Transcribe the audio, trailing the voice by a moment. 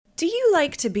Do you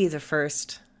like to be the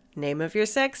first? Name of your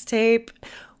sex tape.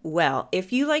 Well,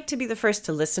 if you like to be the first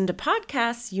to listen to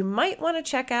podcasts, you might want to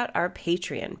check out our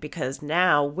Patreon, because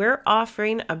now we're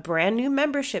offering a brand new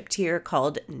membership tier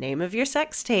called Name of Your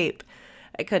Sex Tape.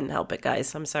 I couldn't help it,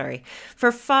 guys. I'm sorry.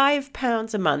 For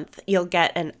 £5 a month, you'll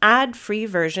get an ad-free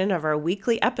version of our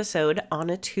weekly episode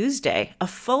on a Tuesday, a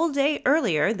full day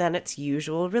earlier than its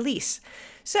usual release.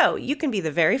 So you can be the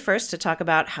very first to talk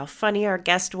about how funny our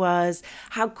guest was,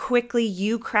 how quickly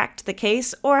you cracked the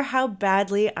case, or how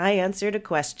badly I answered a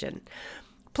question.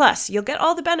 Plus, you'll get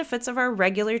all the benefits of our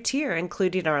regular tier,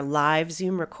 including our live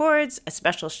Zoom records, a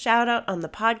special shout out on the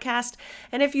podcast,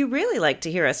 and if you really like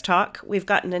to hear us talk, we've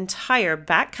got an entire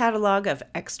back catalog of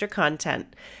extra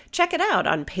content. Check it out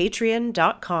on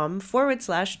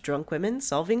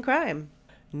patreon.com/drunkwomensolvingcrime.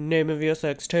 Name of your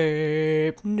sex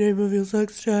tape. Name of your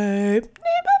sex tape. Name of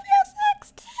your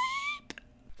sex tape.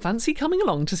 Fancy coming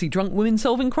along to see Drunk Women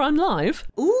Solving Crime live?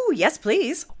 Ooh, yes,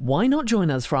 please. Why not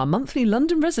join us for our monthly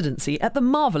London residency at the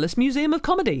Marvellous Museum of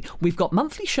Comedy? We've got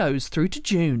monthly shows through to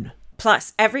June.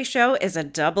 Plus, every show is a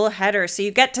double header, so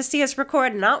you get to see us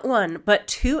record not one, but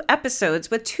 2 episodes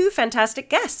with 2 fantastic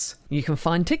guests. You can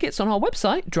find tickets on our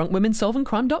website,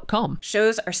 drunkwomensolvingcrime.com.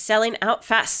 Shows are selling out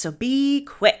fast, so be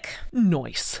quick.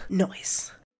 Nice.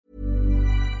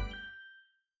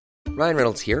 Ryan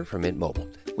Reynolds here from Mint Mobile.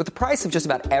 With the price of just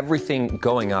about everything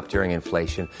going up during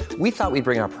inflation, we thought we'd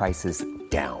bring our prices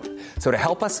down. So to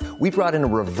help us, we brought in a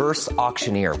reverse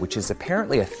auctioneer, which is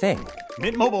apparently a thing.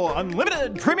 Mint Mobile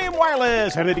Unlimited Premium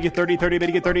Wireless. How to get 30, 30, bit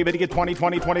to get 30, bit to get 20,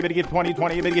 20, 20, bit to get 20,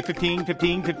 20, bit to get 15,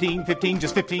 15, 15, 15,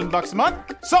 just $15 a month?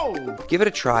 Sold! Give it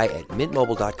a try at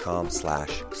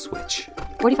mintmobile.com/switch.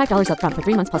 $45 up front for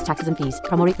 3 months plus taxes and fees.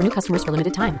 Promo rate for new customers for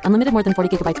limited time. Unlimited more than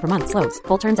 40 gigabytes per month. Slows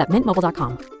full terms at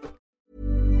mintmobile.com.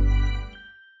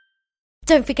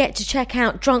 Don't forget to check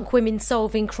out Drunk Women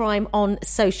Solving Crime on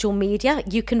social media.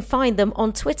 You can find them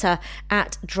on Twitter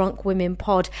at Drunk Women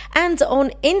Pod and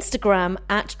on Instagram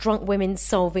at Drunk Women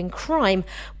Solving Crime,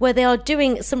 where they are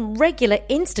doing some regular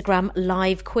Instagram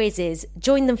live quizzes.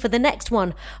 Join them for the next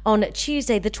one on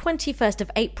Tuesday, the 21st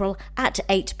of April at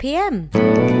 8 p.m.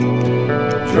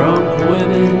 Drunk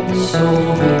Women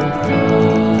Solving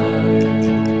Crime.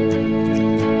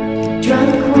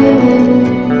 Drunk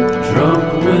Women. Drunk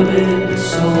Women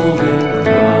Solving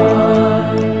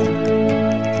Crime.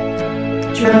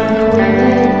 Drunk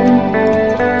Women.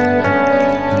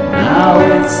 Now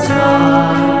it's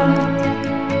time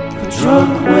for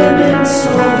Drunk Women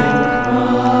Solving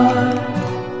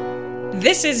Crime.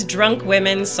 This is Drunk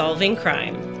Women Solving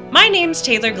Crime. My name's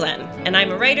Taylor Glenn, and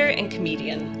I'm a writer and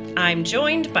comedian. I'm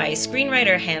joined by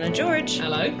screenwriter Hannah George.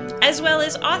 Hello. As well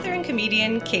as author and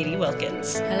comedian Katie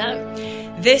Wilkins. Hello.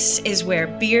 This is where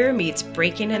beer meets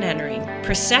breaking and entering,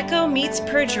 Prosecco meets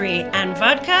perjury, and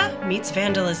vodka meets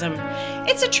vandalism.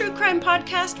 It's a true crime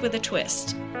podcast with a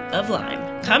twist of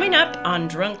lime. Coming up on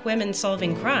Drunk Women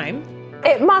Solving Crime.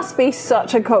 It must be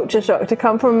such a culture shock to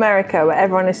come from America, where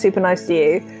everyone is super nice to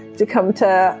you, to come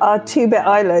to our 2-bit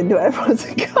island where everyone's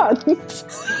a cunt.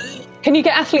 Can you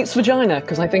get athlete's vagina?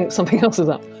 Because I think something else is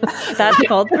up. That's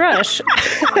called thrush.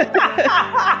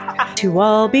 2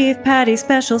 all beef patty,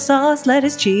 special sauce,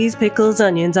 lettuce, cheese, pickles,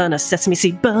 onions on a sesame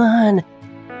seed bun.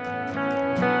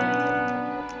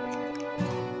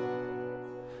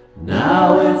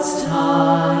 Now it's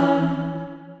time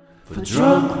for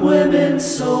Drunk Women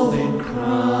Solving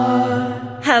Crime.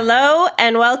 Hello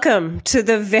and welcome to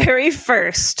the very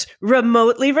first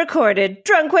remotely recorded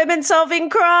Drunk Women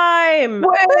Solving Crime.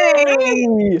 Way!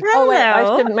 Hello. Oh wait,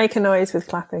 I shouldn't make a noise with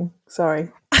clapping. Sorry.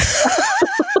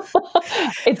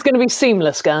 It's going to be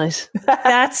seamless, guys.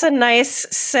 That's a nice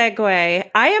segue.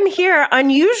 I am here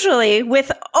unusually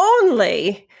with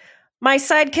only my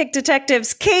sidekick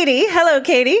detectives, Katie. Hello,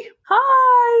 Katie.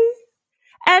 Hi.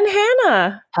 And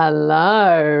Hannah.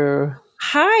 Hello.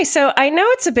 Hi. So I know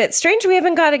it's a bit strange we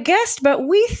haven't got a guest, but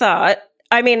we thought,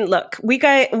 I mean, look,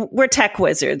 we're tech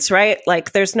wizards, right?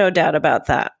 Like, there's no doubt about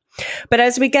that. But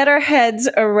as we get our heads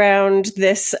around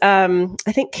this, I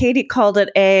think Katie called it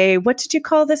what did you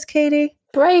call this, Katie?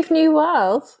 Brave New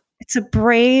World. It's a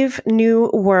brave new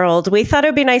world. We thought it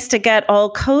would be nice to get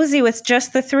all cozy with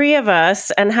just the 3 of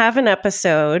us and have an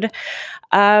episode.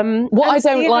 What I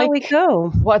don't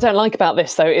like about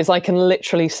this, though, is I can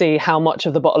literally see how much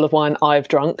of the bottle of wine I've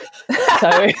drunk.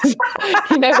 So,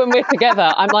 you know, when we're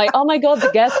together, I'm like, oh my God,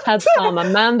 the guest had some,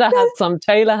 Amanda had some,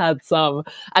 Taylor had some.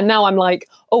 And now I'm like,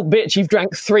 oh, bitch, you've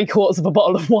drank 3/4 of a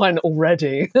bottle of wine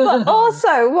already. But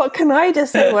also, what can I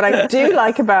just say? What I do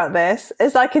like about this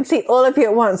is I can see all of you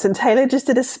at once, and Taylor just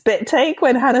did a spit take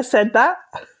when Hannah said that.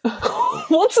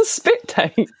 What's a spit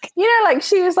take? You know, like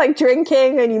she was like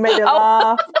drinking and you made her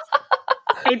laugh.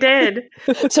 I did.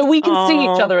 So we can see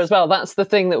each other as well. That's the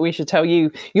thing that we should tell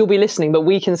you. You'll be listening, but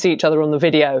we can see each other on the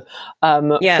video.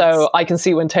 Yes. So I can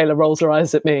see when Taylor rolls her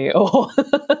eyes at me.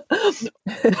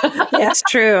 That's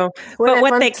true. But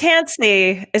what they can't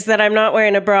see is that I'm not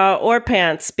wearing a bra or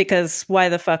pants, because why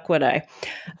the fuck would I?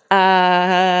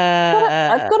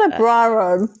 I've got a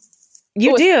bra on.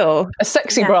 You do? A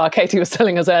sexy bra, Katie was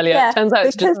telling us earlier. Yeah, Turns out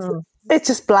it's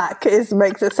just black. It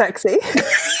makes it sexy.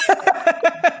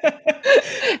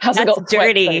 Hasn't got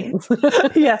dirty.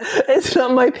 Yeah, it's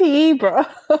not my PE bra.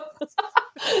 Do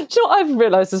you know what I've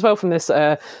realised as well from this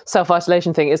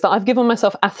self-isolation thing is that I've given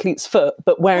myself athlete's foot,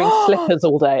 but wearing slippers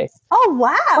all day. Oh,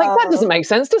 wow. Like, that doesn't make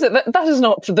sense, does it? That is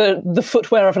not the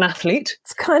footwear of an athlete.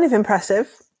 It's kind of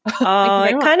impressive. Oh,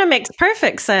 it kind of makes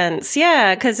perfect sense.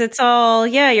 Yeah, because it's all,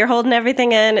 you're holding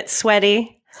everything in. It's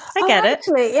sweaty. I get it.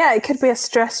 Actually, yeah, it could be a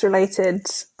stress-related...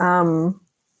 well,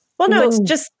 no,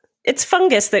 it's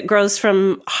fungus that grows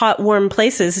from hot, warm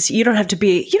places. You don't have to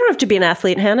be an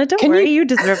athlete, Hannah. Don't worry, you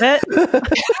deserve it.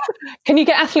 Can you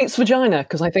get athlete's vagina?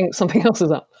 Because I think something else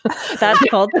is up. That's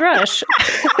called thrush.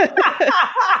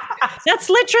 That's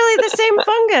literally the same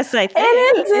fungus, I think.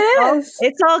 It is.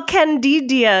 It's all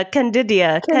Candida.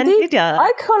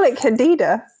 I call it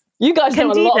Candida. You guys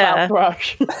know a lot about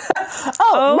thrush.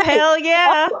 Oh, hell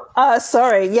yeah.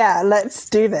 Sorry. Yeah, let's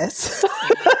do this.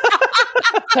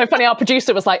 So funny, our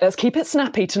producer was like, let's keep it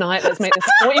snappy tonight. Let's make this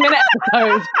a 40-minute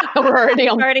episode. And we're already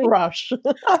on thrush.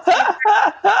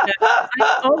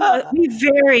 We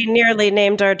very nearly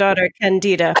named our daughter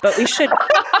Candida, but we should...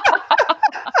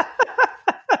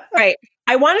 Right.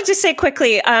 I wanted to say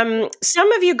quickly,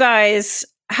 some of you guys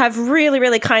have really,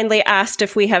 really kindly asked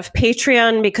if we have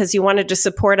Patreon because you wanted to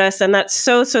support us, and that's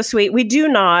so, so sweet. We do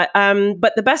not,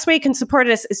 but the best way you can support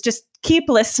us is just keep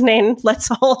listening. Let's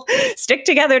all stick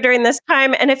together during this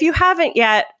time. And if you haven't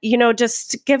yet,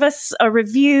 just give us a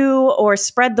review or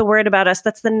spread the word about us.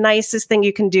 That's the nicest thing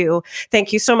you can do.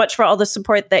 Thank you so much for all the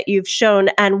support that you've shown.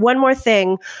 And one more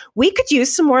thing, we could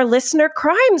use some more listener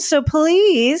crimes. So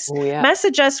please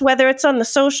message us, whether it's on the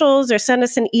socials or send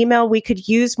us an email. We could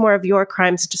use more of your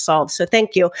crimes to solve. So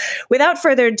thank you. Without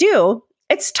further ado,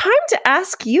 it's time to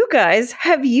ask you guys,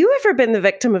 have you ever been the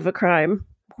victim of a crime?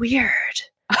 Weird.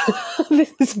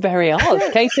 This is very odd.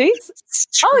 Katie?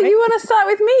 Oh, you want to start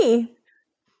with me?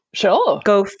 Sure.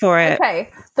 Go for it.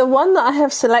 Okay. The one that I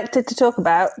have selected to talk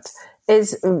about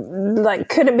is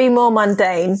couldn't be more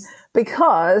mundane,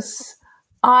 because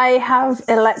I have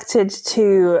elected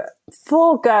to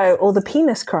forego all the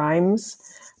penis crimes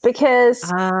because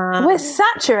we're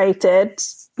saturated,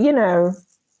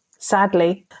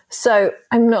 sadly. So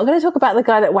I'm not going to talk about the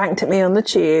guy that wanked at me on the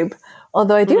tube,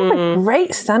 although I do have a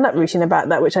great stand-up routine about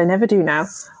that, which I never do now.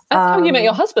 That's how you met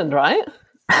your husband, right?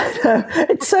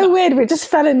 It's so weird. We just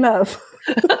fell in love.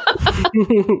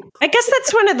 I guess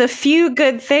that's one of the few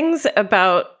good things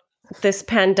about this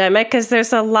pandemic, is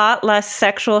there's a lot less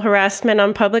sexual harassment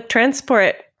on public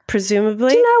transport,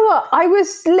 presumably. Do you know what? I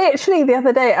was literally the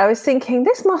other day, I was thinking,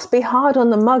 this must be hard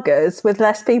on the muggers with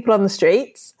less people on the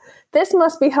streets. This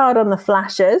must be hard on the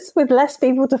flashers with less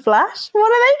people to flash. What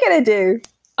are they going to do?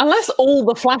 Unless all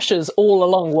the flashers all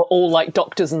along were all like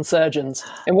doctors and surgeons,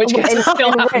 in which case it's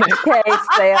still happening. In which case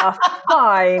they are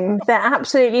fine. They're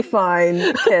absolutely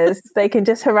fine, because they can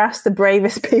just harass the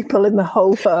bravest people in the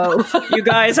whole world. You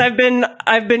guys, I've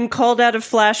been called out of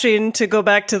flashing to go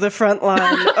back to the front line.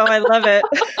 Oh, I love it.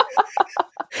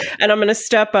 And I'm going to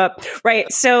step up.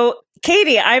 Right. So,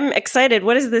 Katie, I'm excited.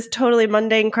 What is this totally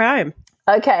mundane crime?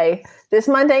 Okay. This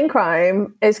mundane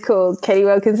crime is called Katie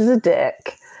Wilkins is a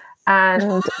Dick.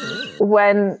 And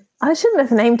when I shouldn't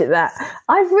have named it that,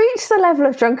 I've reached the level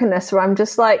of drunkenness where I'm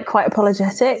just quite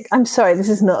apologetic. I'm sorry, this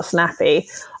is not snappy.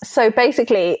 So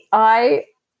basically,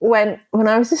 when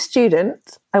I was a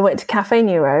student, I went to Cafe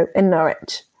Nero in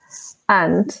Norwich,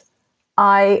 and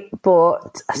I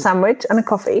bought a sandwich and a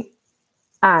coffee,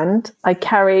 and I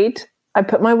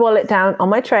put my wallet down on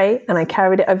my tray, and I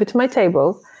carried it over to my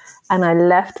table, and I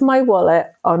left my wallet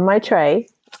on my tray.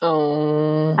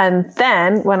 Oh. And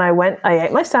then when I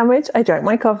ate my sandwich, I drank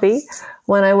my coffee.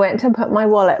 When I went to put my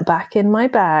wallet back in my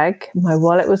bag, my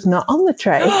wallet was not on the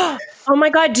tray. Oh my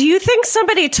God, do you think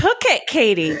somebody took it,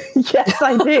 Katie? Yes,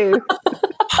 I do.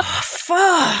 Oh,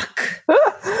 fuck.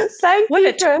 What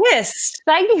a twist.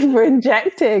 Thank you for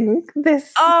injecting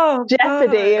this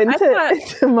jeopardy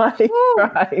into my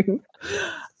crime.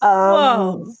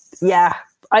 Whoa. Yeah.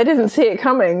 I didn't see it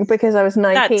coming because I was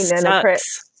 19 and a prick.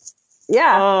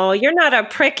 Yeah. Oh, you're not a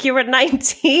prick. You were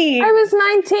 19. I was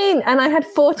 19 and I had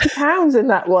 £40 in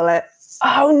that wallet.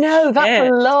 Oh no, that's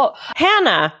a lot.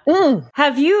 Hannah,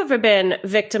 have you ever been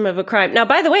victim of a crime? Now,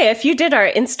 by the way, if you did our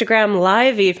Instagram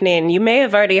live evening, you may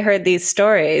have already heard these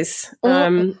stories.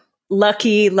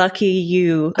 Lucky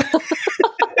you.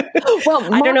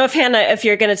 Well, I don't know if Hannah, if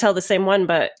you're going to tell the same one,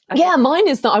 but yeah, mine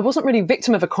is that I wasn't really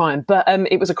victim of a crime, but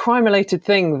it was a crime-related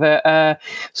thing that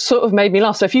sort of made me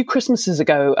laugh. So a few Christmases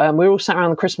ago, we were all sat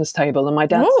around the Christmas table, and my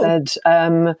dad said,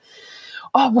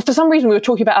 well, for some reason we were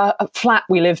talking about a flat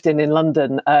we lived in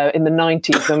London in the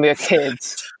 90s when we were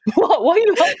kids. What? Why are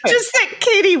you laughing? Just that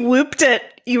Katie whooped it.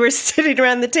 You were sitting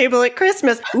around the table at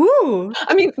Christmas. Ooh.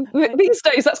 I mean, these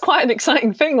days, that's quite an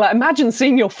exciting thing. Like, imagine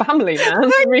seeing your family, man.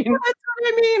 I mean, that's what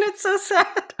I mean. It's so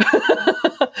sad.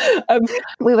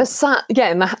 We were sat,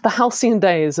 in the halcyon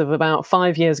days of about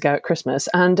 5 years ago at Christmas,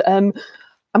 and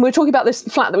we were talking about this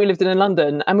flat that we lived in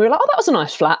London, and we were like, oh, that was a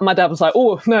nice flat. And my dad was like,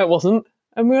 oh, no, it wasn't.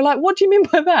 And we were like, what do you mean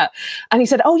by that? And he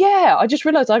said, oh, yeah, I just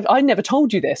realised I never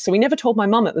told you this. So we never told my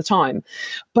mum at the time.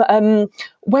 But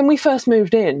when we first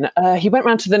moved in, he went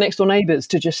round to the next door neighbours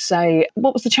to just say,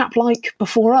 what was the chap like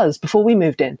before we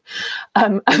moved in?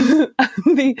 And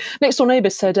the next door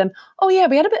neighbours said, oh, yeah,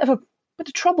 we had a bit of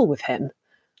trouble with him.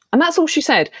 And that's all she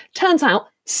said. Turns out,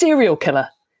 serial killer.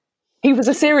 He was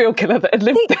a serial killer that had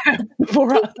lived there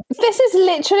before us. This is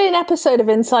literally an episode of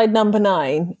Inside Number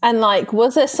 9. And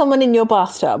was there someone in your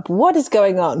bathtub? What is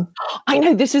going on? I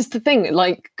know, this is the thing,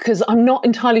 because I'm not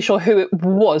entirely sure who it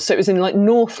was. So it was in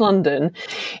North London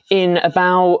in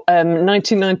about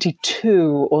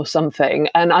 1992 or something.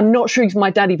 And I'm not sure if my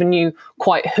dad even knew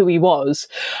quite who he was.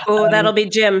 Oh, that'll be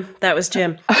Jim. That was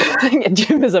Jim.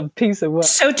 Jim is a piece of work.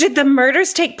 So did the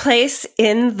murders take place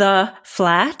in the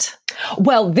flat?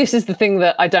 Well, this is the thing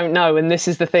that I don't know, and this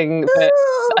is the thing that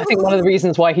I think one of the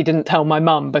reasons why he didn't tell my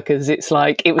mum, because it's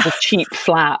it was a cheap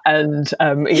flat, and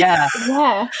yeah.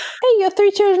 Hey, your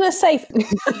 3 children are safe.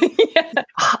 Yeah.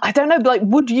 I don't know,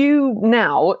 would you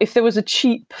now, if there was a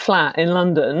cheap flat in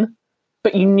London,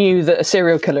 but you knew that a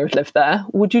serial killer had lived there,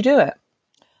 would you do it?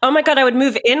 Oh my God, I would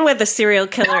move in with a serial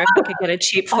killer if I could get a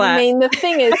cheap flat. I mean, the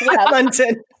thing is,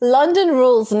 London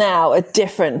rules now are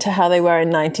different to how they were in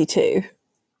 92.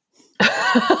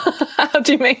 How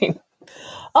do you mean?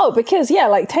 Oh, because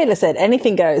like Taylor said,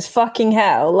 anything goes. Fucking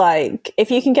hell.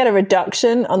 If you can get a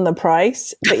reduction on the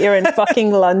price, but you're in fucking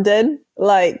London,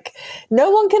 no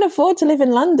one can afford to live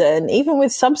in London, even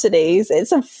with subsidies.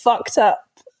 It's a fucked up,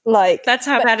 That's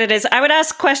how bad it is. I would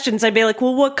ask questions. I'd be like,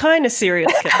 well, what kind of serial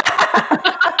killer?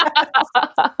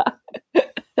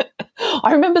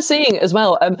 I remember seeing as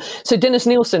well, so Dennis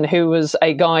Nielsen, who was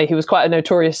a guy who was quite a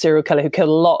notorious serial killer who killed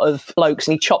a lot of blokes,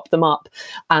 and he chopped them up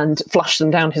and flushed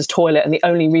them down his toilet, and the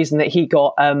only reason that he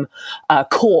got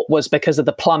caught was because of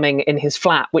the plumbing in his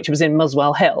flat, which was in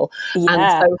Muswell Hill. Yeah.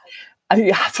 And so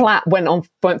a flat went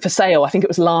for sale, I think it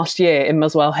was last year, in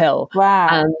Muswell Hill.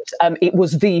 Wow. And it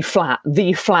was the flat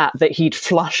that he'd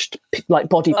flushed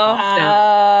body parts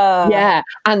down. Yeah.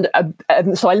 And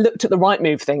so I looked at the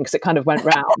Rightmove thing, because it kind of went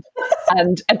round.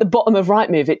 And at the bottom of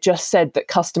Rightmove, it just said that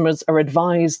customers are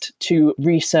advised to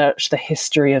research the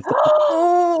history of the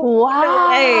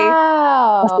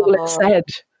Wow. That's all it said.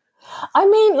 I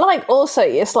mean, also,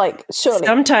 it's surely...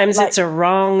 Sometimes it's a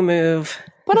wrong move.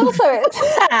 But also,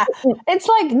 it's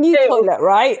new toilet,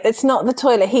 right? It's not the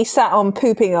toilet he sat on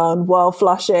pooping on while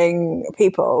flushing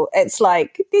people. It's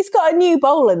he's got a new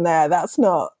bowl in there. That's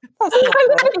not I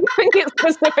don't think it's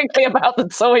specifically about the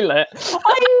toilet.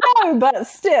 I know, but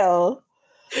still.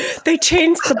 They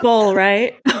changed the bowl,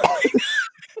 right?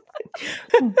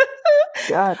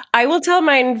 God. I will tell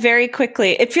mine very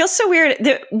quickly. It feels so weird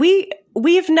that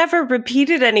we've never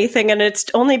repeated anything, and it's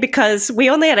only because we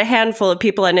only had a handful of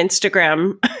people on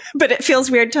Instagram, but it feels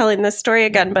weird telling this story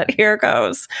again, but here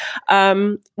goes.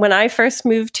 When I first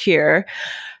moved here,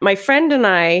 my friend and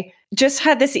I just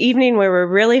had this evening where we're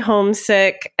really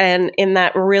homesick, and in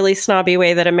that really snobby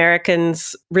way that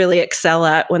Americans really excel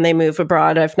at when they move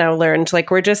abroad, I've now learned,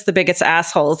 we're just the biggest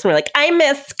assholes. And we're I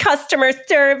miss customer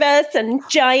service and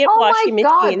giant washing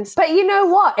machines. But you know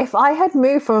what? If I had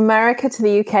moved from America to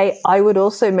the UK, I would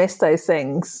also miss those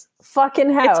things.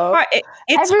 Fucking hell.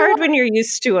 It's hard when you're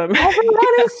used to them. Everyone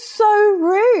is so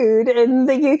rude in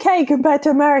the UK compared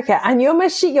to America. And your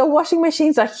washing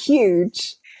machines are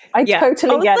huge. I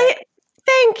totally get it.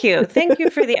 Thank you. Thank you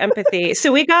for the empathy.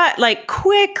 So we got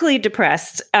quickly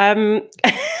depressed. Didn't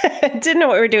know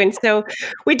what we were doing. So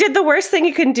we did the worst thing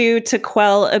you can do to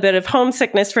quell a bit of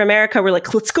homesickness for America. We're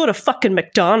let's go to fucking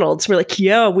McDonald's. We're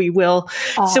yeah, we will.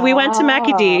 So we went to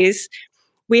Maccadee's.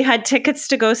 we had tickets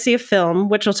to go see a film,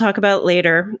 which we'll talk about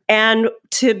later. And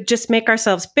to just make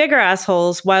ourselves bigger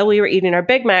assholes while we were eating our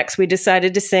Big Macs, we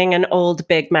decided to sing an old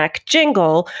Big Mac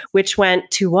jingle, which went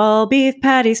to all beef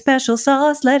patty, special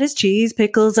sauce, lettuce, cheese,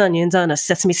 pickles, onions on a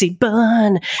sesame seed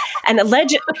bun. And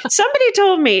somebody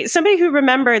told me, somebody who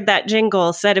remembered that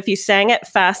jingle said if you sang it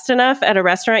fast enough at a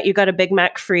restaurant, you got a Big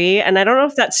Mac free. And I don't know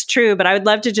if that's true, but I would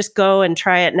love to just go and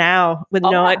try it now with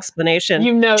no explanation.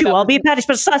 You know, to all beef patty,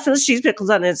 special sauce, lettuce, cheese, pickles,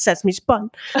 onions, sesame seed bun.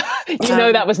 You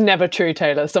know that was never true,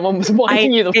 Taylor. Someone was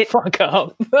winding you the fuck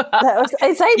up.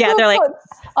 It's April. Yeah, they're like,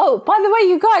 oh, by the way,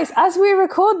 you guys, as we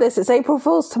record this, it's April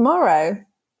Fool's tomorrow.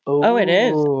 Oh, it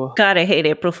is. God, I hate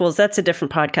April Fools. That's a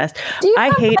different podcast. I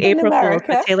have hate that in April Fools America?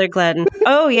 with Taylor Gladden.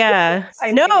 Oh, yeah.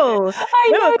 I know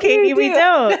Katie, you we do.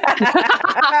 don't.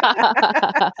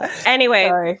 Anyway,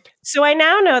 Sorry. so I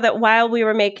now know that while we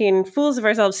were making fools of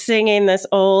ourselves singing this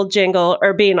old jingle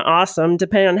or being awesome,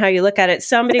 depending on how you look at it,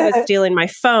 somebody was stealing my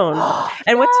phone.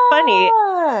 And what's funny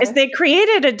is they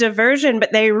created a diversion,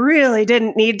 but they really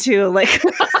didn't need to. Like,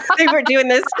 they were doing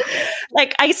this.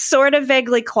 Like, I sort of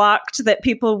vaguely clocked that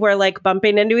people were like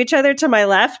bumping into each other to my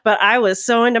left, but I was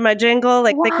so into my jingle,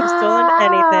 like they could have stolen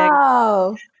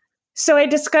anything. So I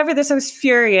discovered this. I was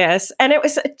furious. And it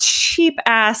was a cheap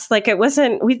ass. Like, it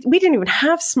wasn't, we didn't even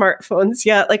have smartphones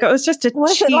yet. Like, it was just a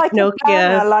Was cheap it like Nokia. a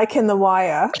burner, like in The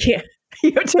Wire? Yeah.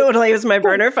 Totally, it was my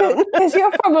burner phone. Because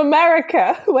you're from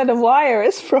America, where The Wire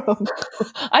is from.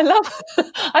 I love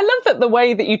that the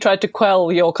way that you tried to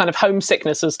quell your kind of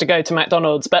homesickness was to go to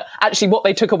McDonald's, but actually what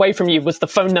they took away from you was the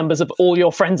phone numbers of all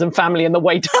your friends and family and the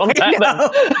way to contact them.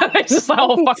 It's just like,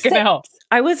 oh, fucking hell.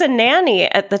 I was a nanny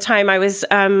at the time. I was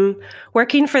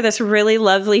working for this really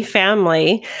lovely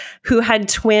family who had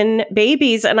twin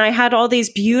babies, and I had all these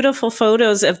beautiful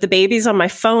photos of the babies on my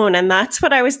phone, and that's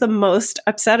what I was the most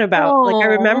upset about. Aww. Like, I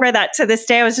remember that to this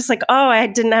day. I was just like, oh, I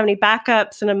didn't have any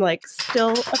backups, and I'm like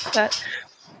still upset.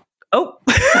 Oh.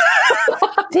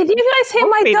 Did you guys hear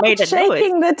my Made dog a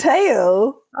shaking the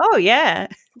tail? Oh, yeah.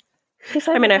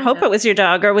 I mean, I hope it was your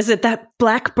dog, or was it that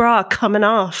black bra coming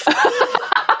off?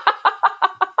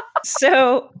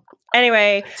 So,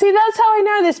 anyway. See, that's how I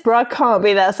know this bra can't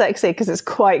be that sexy, because it's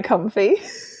quite comfy.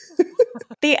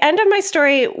 The end of my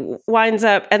story winds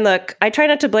up, and look, I try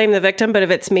not to blame the victim, but if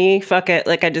it's me, fuck it.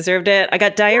 Like, I deserved it. I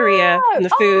got diarrhea from the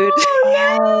food.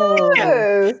 Oh,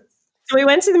 no. So we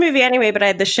went to the movie anyway, but I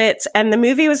had the shits. And the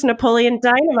movie was Napoleon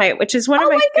Dynamite, which is one of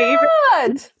my favorite.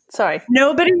 God. Sorry.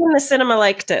 Nobody in the cinema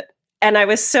liked it. And I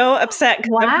was so upset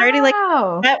because I'm already like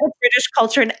met with British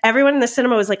culture, and everyone in the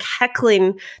cinema was like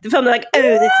heckling the film. They're like, oh,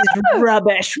 this is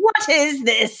rubbish. What is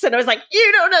this? And I was like,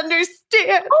 you don't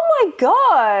understand. Oh my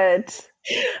God.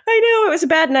 I know, it was a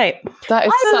bad night. That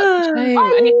is such a shame.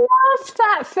 I loved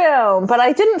that film, but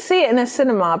I didn't see it in a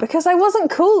cinema because I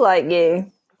wasn't cool like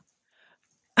you.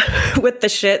 With the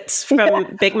shits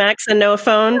from Big Macs and no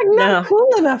phone? I'm not cool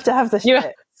enough to have the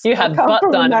shit. You had butt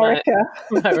dynamite.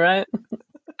 Right?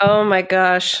 Oh my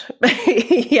gosh.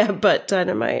 Yeah, butt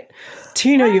dynamite.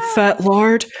 Tina, you fat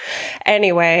lard.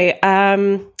 Anyway,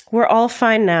 we're all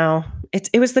fine now.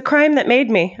 It was the crime that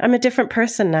made me. I'm a different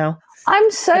person now.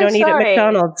 I'm so I don't eat at sorry.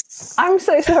 McDonald's. I'm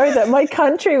so sorry that my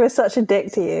country was such a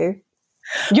dick to you.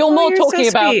 You're more you're talking so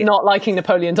about sweet. not liking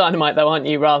Napoleon Dynamite, though, aren't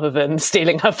you, rather than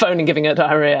stealing her phone and giving her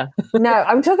diarrhea? No,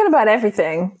 I'm talking about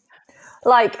everything.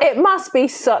 Like, it must be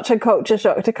such a culture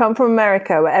shock to come from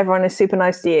America, where everyone is super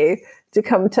nice to you, to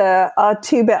come to our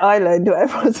 2-bit island where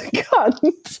everyone's a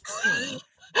cunt.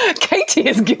 Katie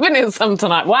is giving it some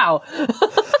tonight. Wow.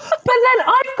 But then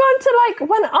I've gone to, like,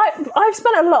 when I've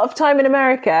spent a lot of time in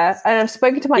America, and I've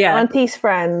spoken to my auntie's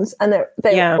friends, and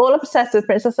they're all obsessed with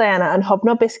Princess Diana and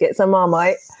Hobnob biscuits and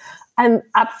Marmite and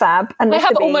Abfab, and they have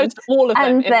Mr. Bean, almost all of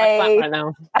them in my flat right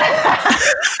now.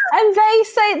 And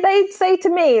they say to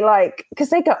me, like, because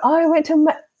they go, oh, I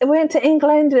went to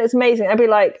England and it's amazing. I'd be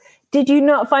like, did you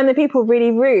not find the people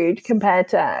really rude compared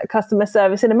to customer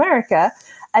service in America?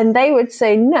 And they would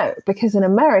say no, because in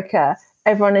America,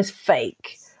 everyone is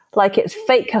fake. Like, it's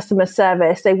fake customer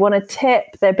service. They want a tip.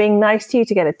 They're being nice to you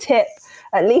to get a tip.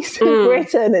 At least in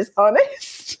Britain, it's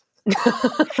honest.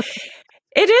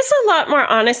 It is a lot more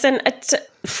honest, and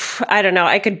I don't know.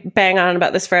 I could bang on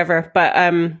about this forever, but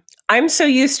I'm so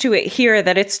used to it here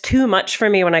that it's too much for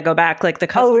me when I go back. Like, the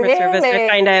customer service, I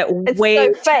find it way so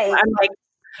too fake. I'm like,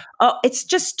 oh, it's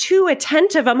just too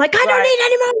attentive. I'm like, I don't need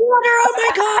any more water. Oh my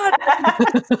God.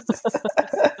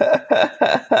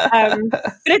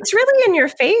 But it's really in your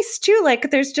face too.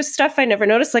 Like, there's just stuff I never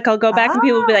noticed. Like, I'll go back and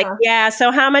people will be like, yeah,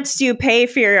 so how much do you pay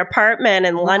for your apartment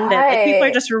in London? Like, people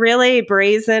are just really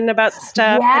brazen about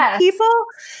stuff. Yes. And people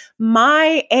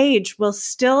my age will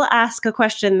still ask a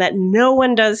question that no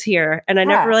one does here. And I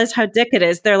never realized how dick it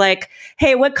is. They're like,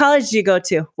 hey, what college did you go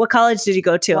to? What college did you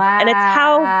go to? Wow.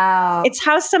 And it's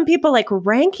how some people like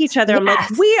rank each other. I'm like,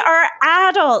 we are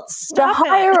adults. Stop the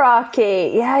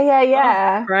hierarchy.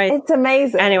 Yeah. Oh, right. It's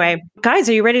amazing. Anyway, guys,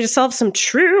 are you ready to solve some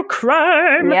true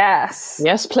crime? Yes.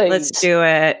 Yes, please. Let's do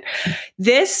it.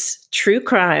 This true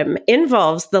crime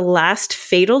involves the last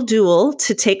fatal duel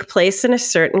to take place in a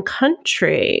certain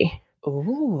country.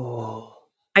 Ooh.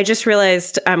 I just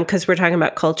realized, because we're talking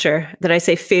about culture, that I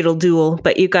say fatal duel,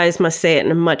 but you guys must say it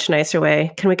in a much nicer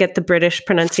way. Can we get the British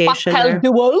pronunciation? Fatal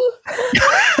duel.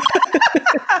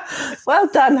 Well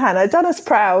done, Hannah. Done us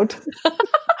proud.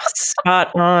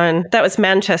 Spot on. That was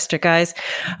Manchester, guys.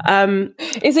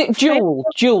 Is it duel?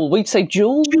 Duel. We'd say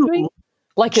duel.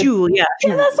 Like duel, yeah.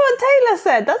 Yeah, that's what Taylor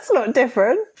said. That's not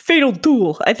different. Fatal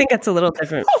duel. I think it's a little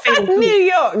different. Fatal New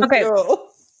York duel.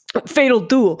 Fatal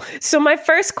duel. So my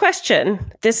first question,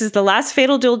 this is the last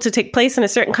fatal duel to take place in a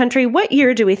certain country. What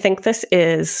year do we think this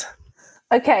is?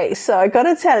 Okay, so I got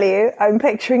to tell you, I'm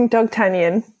picturing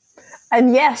Dogtanian.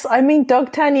 And yes, I mean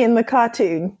Dogtanian the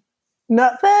cartoon.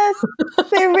 Not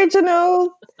the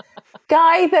original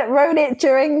guy that wrote it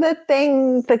during the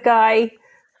thing. The guy.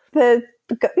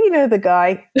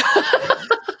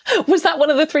 Was that one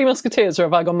of the Three Musketeers, or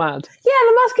have I gone mad? Yeah,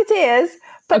 the Musketeers.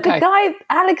 But Okay. the guy,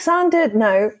 Alexander,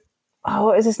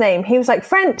 what was his name? He was like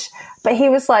French, but he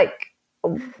was like...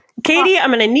 Katie,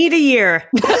 I'm going to need a year.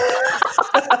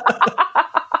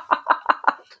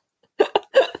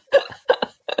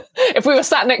 If we were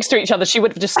sat next to each other, she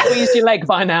would have just squeezed your leg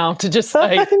by now to just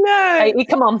say, No. hey,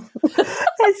 come on.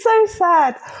 It's so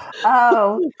sad.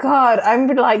 Oh, God. I'm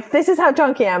like, this is how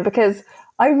drunk I am, because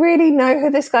I really know who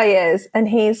this guy is. And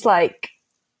he's like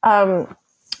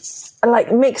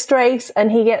mixed race,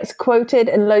 and he gets quoted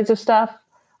in loads of stuff.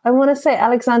 I want to say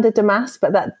Alexander Dumas,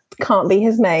 but that can't be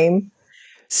his name.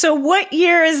 So what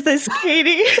year is this,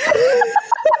 Katie?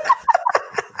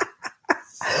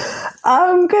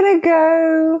 I'm gonna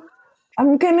go,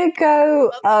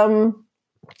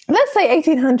 let's say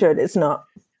 1800. It's not.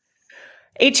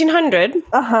 1800?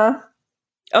 Uh-huh.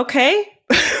 Okay.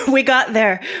 We got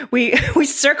there. We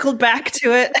circled back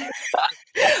to it.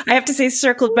 I have to say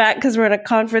circled back because we're on a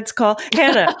conference call.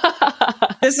 Hannah,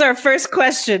 this is our first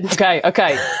question.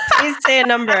 Okay. Please say a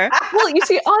number. Well, you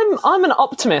see, I'm an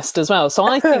optimist as well. So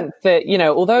I think that,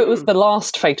 although it was the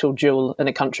last fatal duel in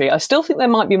a country, I still think there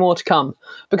might be more to come,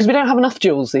 because we don't have enough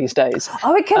duels these days.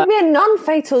 Oh, it can be a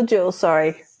non-fatal duel,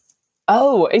 sorry.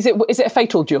 Oh, is it a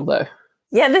fatal duel, though?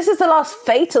 Yeah, this is the last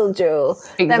fatal duel.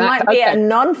 There might be a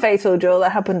non-fatal duel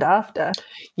that happened after.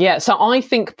 Yeah, so I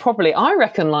think probably, I'm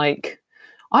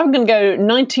going to go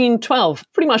 1912,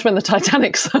 pretty much when the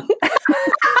Titanic sunk.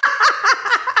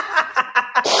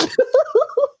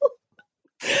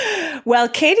 Well,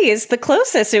 Katie is the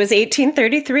closest. It was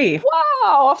 1833.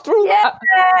 Wow, after all that.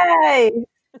 Yay!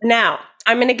 Now,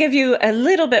 I'm going to give you a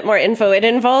little bit more info. It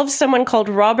involves someone called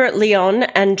Robert Lyon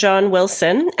and John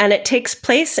Wilson, and it takes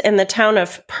place in the town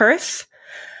of Perth.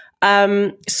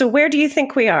 So where do you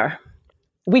think we are?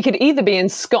 We could either be in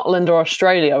Scotland or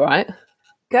Australia, right?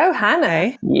 Go,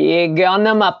 Hannah. Yeah, gone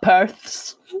on my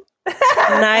Perths.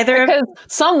 Neither. Because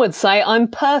some would say I'm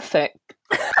perfect.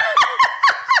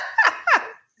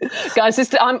 Guys,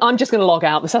 I'm just going to log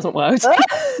out. This hasn't worked.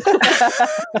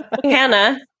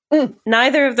 Hannah,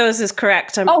 neither of those is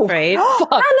correct, I'm afraid.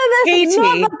 Hannah, there's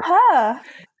another Perth.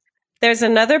 There's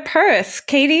another Perth.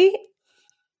 Katie,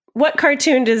 what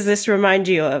cartoon does this remind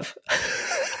you of?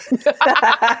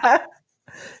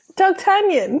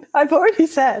 Dogtanian, I've already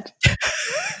said.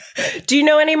 Do you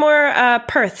know any more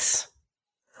Perths?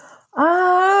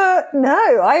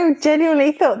 No, I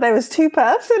genuinely thought there was two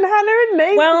Perths and Hannah had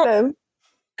named them.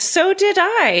 So did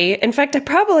I. In fact, I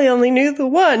probably only knew the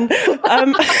one.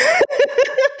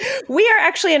 We are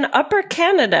actually in Upper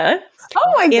Canada.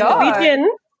 Oh my God. In the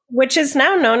region which is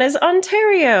now known as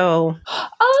Ontario.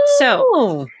 Oh.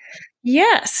 So,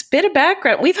 yes, bit of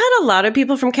background. We've had a lot of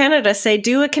people from Canada say,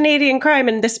 do a Canadian crime,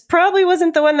 and this probably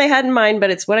wasn't the one they had in mind, but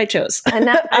it's what I chose. And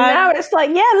now it's like,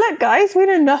 yeah, look, guys, we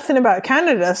know nothing about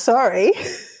Canada. Sorry.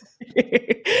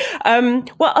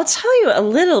 Well, I'll tell you a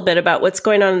little bit about what's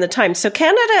going on in the time. So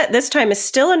Canada at this time is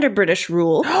still under British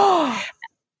rule.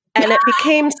 And it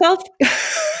became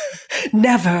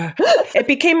Never. It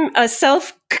became a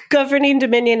self-governing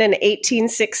dominion in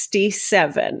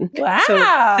 1867.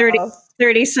 Wow. So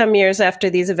 30 some years after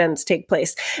these events take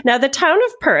place. Now, the town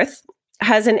of Perth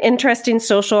has an interesting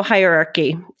social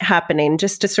hierarchy happening,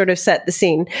 just to sort of set the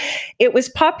scene. It was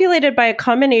populated by a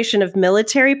combination of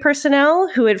military personnel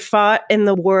who had fought in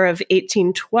the War of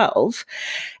 1812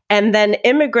 and then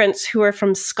immigrants who are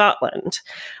from Scotland.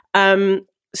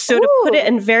 So to put it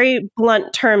in very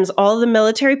blunt terms, all the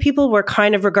military people were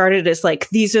kind of regarded as like,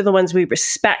 these are the ones we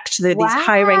respect. They're these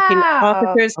high-ranking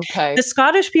officers. Okay. The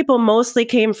Scottish people mostly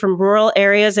came from rural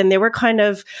areas, and they were kind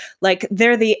of like,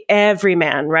 they're the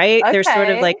everyman, right? They're sort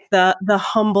of like the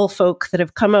humble folk that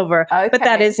have come over. But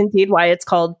that is indeed why it's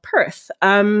called Perth.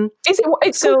 It's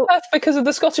called Perth because of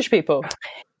the Scottish people?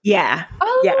 Yeah.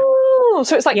 Oh. Yeah.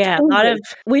 So it's like a lot of,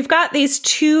 we've got these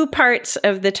two parts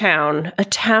of the town, a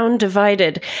town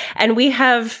divided, and we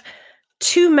have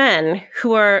two men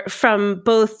who are from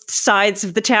both sides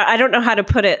of the town. I don't know how to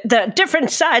put it, the different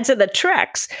sides of the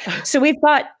tracks. So we've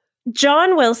got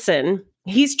John Wilson.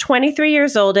 He's 23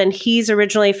 years old, and he's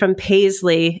originally from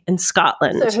Paisley in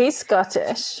Scotland. So he's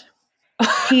Scottish.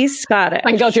 He's Scottish.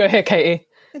 Thank God you're here, Katie.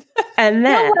 And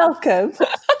then, you're welcome.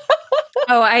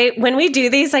 When we do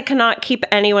these, I cannot keep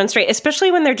anyone straight,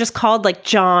 especially when they're just called like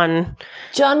John.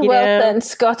 John Wilson,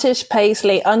 Scottish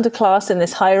Paisley, underclass in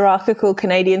this hierarchical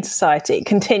Canadian society.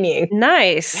 Continue.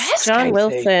 Nice. Yes, John Katie.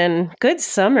 Wilson. Good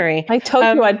summary. I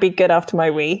told you I'd be good after my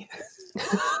wee.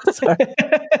 Sorry.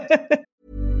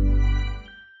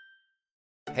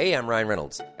 Hey, I'm Ryan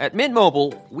Reynolds. At Mint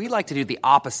Mobile, we like to do the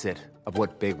opposite of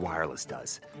what Big Wireless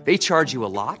does. They charge you a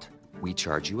lot. We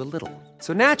charge you a little.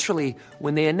 So naturally,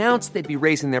 when they announced they'd be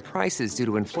raising their prices due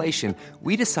to inflation,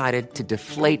 we decided to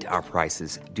deflate our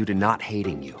prices due to not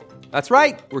hating you. That's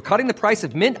right. We're cutting the price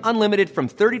of Mint Unlimited from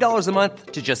 $30 a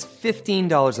month to just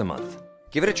 $15 a month.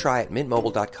 Give it a try at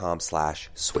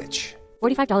mintmobile.com/switch.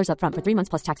 $45 up front for 3 months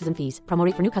plus taxes and fees. Promo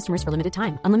rate for new customers for limited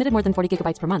time. Unlimited more than 40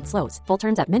 gigabytes per month. Slows full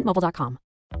terms at mintmobile.com.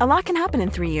 A lot can happen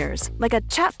in 3 years, like a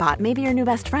chatbot may be your new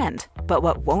best friend. But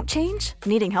what won't change?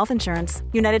 Needing health insurance.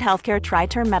 United Healthcare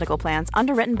Tri-Term Medical Plans,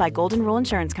 underwritten by Golden Rule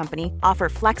Insurance Company, offer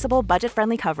flexible,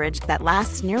 budget-friendly coverage that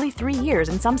lasts nearly 3 years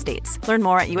in some states. Learn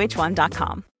more at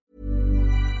uh1.com.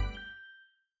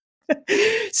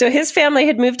 So his family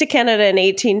had moved to Canada in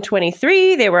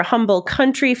 1823. They were humble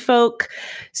country folk.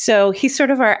 So he's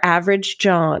sort of our average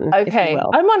John. Okay,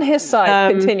 I'm on his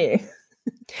side. Continue.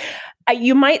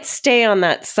 You might stay on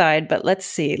that side, but let's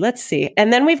see.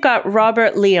 And then we've got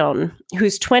Robert Leon,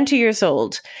 who's 20 years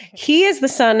old. He is the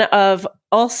son of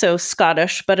also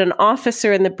Scottish, but an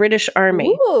officer in the British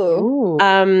Army. Ooh.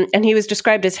 And he was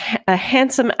described as a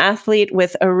handsome athlete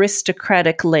with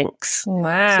aristocratic links.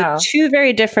 Wow. So two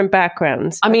very different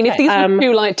backgrounds. I mean, if these are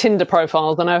two like Tinder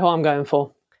profiles, I know who I'm going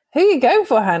for. Who are you going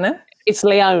for, Hannah? It's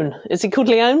Leon. Is he called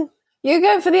Leon? You're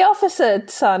going for the officer,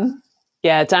 son.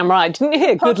 Yeah, damn right. Didn't you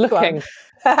hear? Good looking.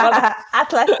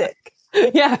 Athletic.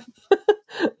 Yeah.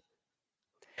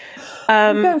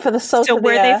 I'm going for the salt So of the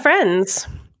were air. they friends?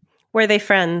 Were they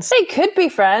friends? They could be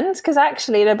friends because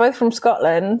actually they're both from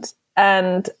Scotland,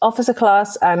 and officer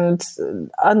class and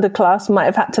underclass might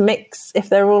have had to mix if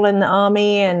they're all in the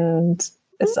army and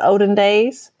it's the olden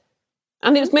days.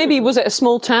 And it was was it a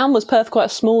small town? Was Perth quite a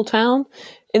small town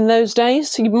in those days?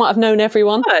 So you might have known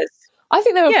everyone. I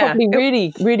think they were probably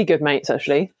really, really good mates,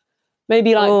 actually.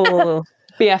 Maybe like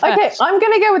BFFs. Okay, I'm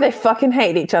going to go with they fucking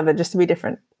hate each other just to be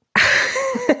different.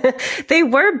 They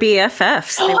were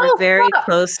BFFs. They were very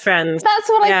close friends. That's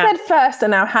what I said first,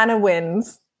 and now Hannah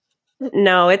wins.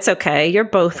 No, it's okay. You're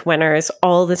both winners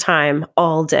all the time,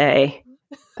 all day,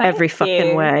 every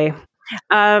fucking way.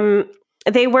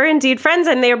 They were indeed friends,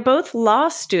 and they are both law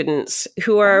students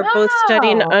who are both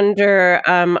studying under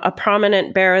a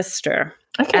prominent barrister.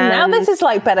 Okay, now this is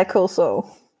like Better Call Saul.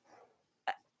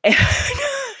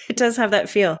 It does have that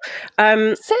feel.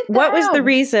 What was the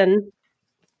reason?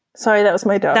 Sorry, that was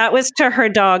my dog. That was to her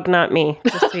dog, not me.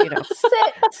 Just so you know.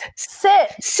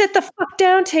 Sit the fuck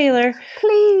down, Taylor.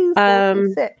 Please.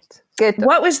 Sit. Good.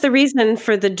 What was the reason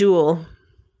for the duel?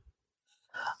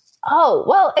 Oh,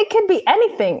 well, it could be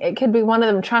anything. It could be one of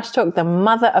them trash talk the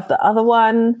mother of the other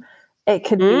one. It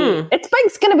could be.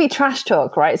 It's going to be trash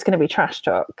talk, right? It's going to be trash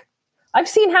talk. I've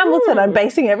seen Hamilton. I'm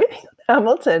basing everything on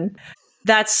Hamilton.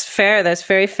 That's fair. That's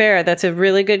very fair. That's a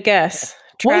really good guess.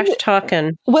 Trash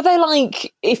talking. Were they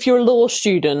like, if you're a law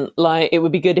student, like it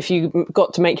would be good if you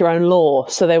got to make your own law.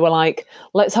 So they were like,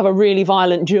 let's have a really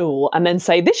violent duel and then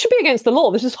say, this should be against the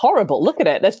law. This is horrible. Look at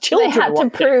it. There's children They had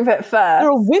watching. to prove it first. There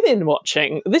are women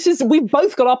watching. We've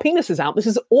both got our penises out. This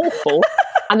is awful.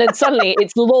 And then suddenly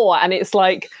it's law and it's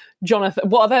like, Jonathan,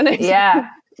 what are their names? Yeah.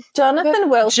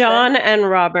 Jonathan Wilson. John and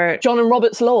Robert. John and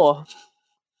Robert's Law.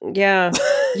 Yeah.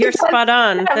 You're spot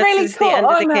on. This really is the end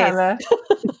of the case.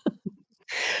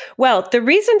 Well, the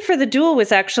reason for the duel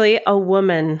was actually a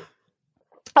woman.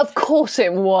 Of course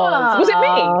it was. Was it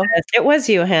me? Yes, it was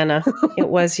you, Hannah. It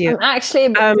was you. I'm actually a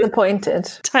bit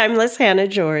disappointed. Timeless Hannah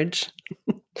George.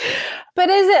 But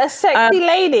is it a sexy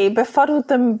lady befuddled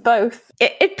them both?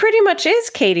 It pretty much is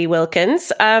Katie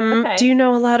Wilkins. Okay. Do you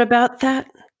know a lot about that?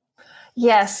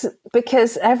 Yes,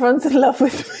 because everyone's in love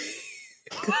with me.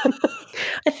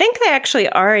 I think they actually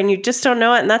are, and you just don't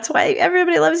know it, and that's why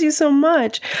everybody loves you so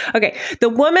much. Okay, the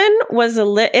woman was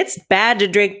it's bad to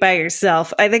drink by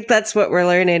yourself. I think that's what we're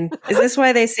learning. Is this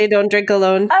why they say don't drink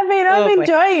alone? I mean, I'm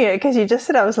enjoying it because you just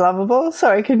said I was lovable.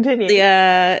 Sorry, continue.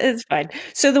 Yeah, it's fine.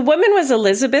 So the woman was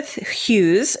Elizabeth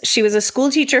Hughes. She was a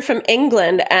school teacher from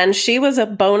England, and she was a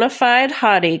bona fide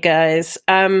hottie, guys.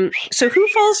 So who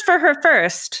falls for her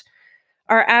first?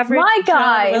 Our average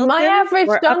my average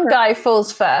John guy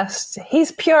falls first.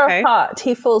 He's pure of heart.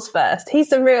 He falls first. He's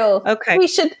the real. Okay. We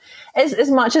should,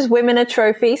 as much as women are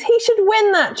trophies, he should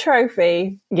win that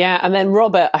trophy. Yeah, and then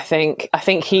Robert, I think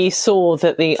he saw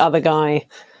that the other guy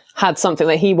had something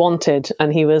that he wanted,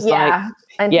 and he was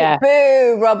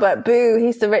boo, Robert, boo.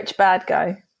 He's the rich bad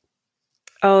guy.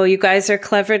 Oh, you guys are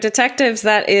clever detectives.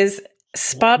 That is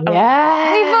spot on.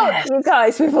 Yeah,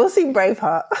 we've all seen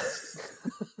Braveheart.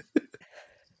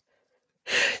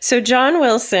 So John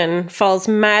Wilson falls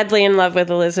madly in love with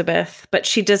Elizabeth, but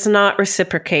she does not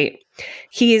reciprocate.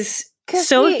 He's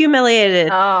humiliated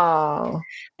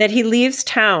that he leaves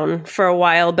town for a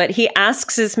while, but he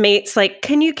asks his mates, like,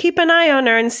 can you keep an eye on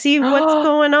her and see what's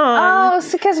going on? Oh,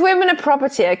 it's because women are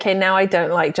property. Okay, now I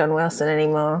don't like John Wilson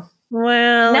anymore.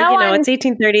 Well, now it's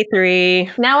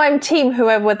 1833. Now I'm team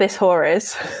whoever this whore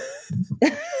is.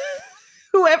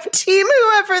 Whoever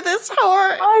this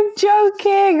whore. I'm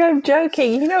joking.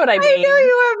 You know what I mean. I know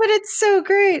you are, but it's so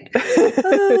great.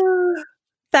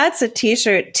 That's a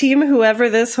t-shirt. Team whoever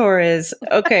this whore is.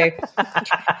 Okay.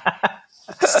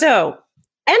 So,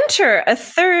 enter a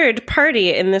third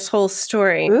party in this whole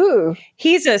story. Ooh.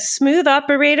 He's a smooth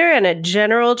operator and a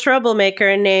general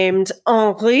troublemaker named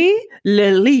Henri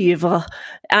Lelivre.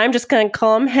 I'm just going to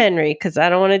call him Henry because I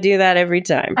don't want to do that every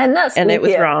time. And it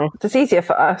was wrong. That's easier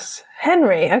for us.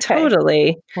 Henry, okay.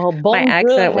 Totally. Well, my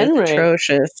accent was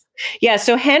atrocious. Yeah,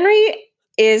 so Henry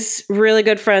is really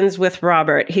good friends with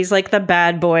Robert. He's like the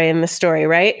bad boy in the story,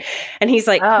 right? And he's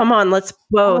like, come on, let's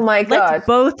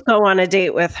both go on a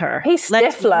date with her. He's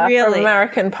Stifler from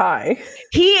American Pie.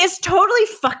 He is totally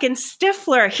fucking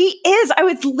Stifler. He is. I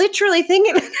was literally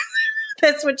thinking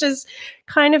this, which is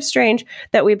kind of strange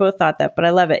that we both thought that, but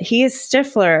I love it. He is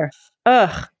Stifler.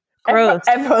 Ugh, gross.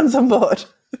 Everyone's on board.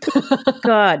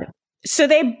 God. So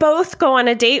they both go on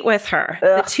a date with her,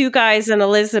 the two guys and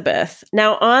Elizabeth.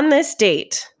 Now, on this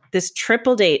date, this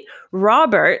triple date,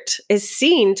 Robert is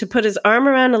seen to put his arm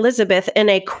around Elizabeth in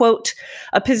a, quote,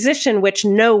 a position which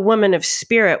no woman of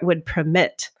spirit would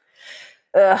permit.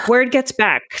 Word gets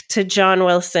back to John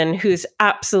Wilson, who's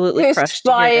absolutely crushed.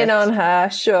 Spying on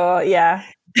her, sure, yeah.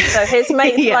 So his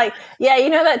mate's like, yeah, you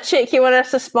know that chick you want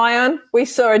us to spy on? We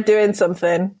saw her doing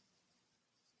something.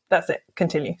 That's it.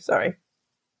 Continue. Sorry.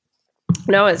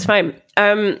 No, it's fine.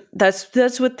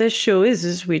 That's what this show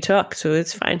is we talk, so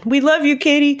it's fine. We love you,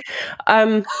 Katie.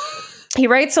 He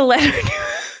writes a letter.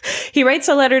 He writes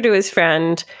a letter to his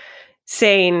friend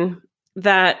saying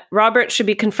that Robert should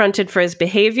be confronted for his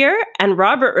behavior, and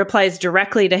Robert replies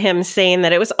directly to him saying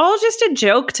that it was all just a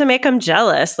joke to make him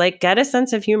jealous. Like, get a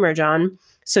sense of humor, John.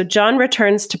 So John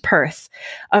returns to Perth.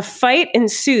 A fight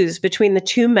ensues between the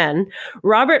two men.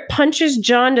 Robert punches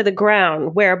John to the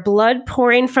ground, where, blood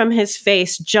pouring from his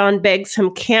face, John begs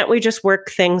him, can't we just work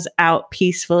things out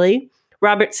peacefully?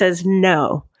 Robert says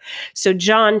no. So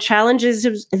John challenges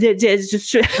him. He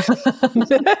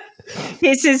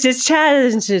says just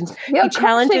challenges. You're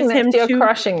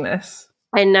crushing this.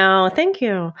 I know. Thank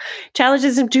you.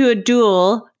 Challenges him to a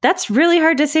duel. That's really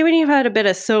hard to say when you've had a bit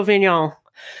of Sauvignon.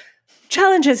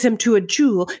 Challenges him to a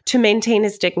duel to maintain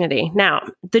his dignity. Now,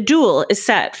 the duel is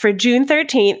set for June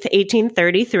 13th,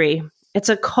 1833. It's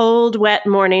a cold, wet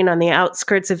morning on the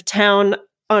outskirts of town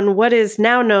on what is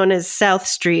now known as South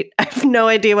Street. I have no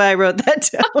idea why I wrote that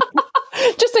down.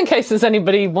 Just in case there's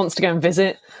anybody who wants to go and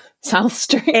visit South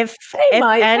Street. If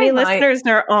any listeners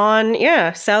are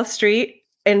on, South Street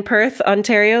in Perth,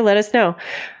 Ontario, let us know.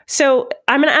 So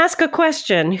I'm going to ask a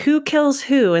question. Who kills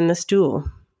who in this duel?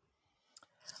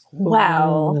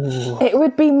 Well, it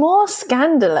would be more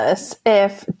scandalous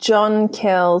if John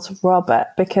kills Robert,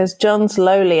 because John's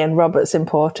lowly and Robert's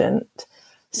important.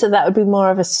 So that would be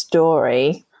more of a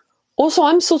story. Also,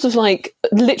 I'm sort of like,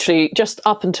 literally just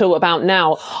up until about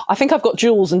now, I think I've got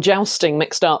duels and jousting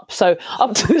mixed up. So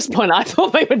up to this point, I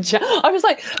thought they would. I was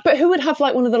like, but who would have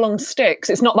like one of the long sticks?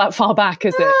 It's not that far back,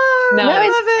 is it? No,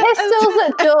 it's Pistols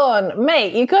at Dawn.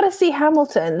 Mate, you got to see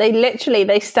Hamilton.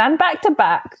 They stand back to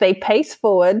back, they pace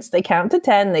forwards, they count to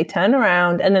 10, they turn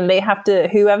around, and then they have to,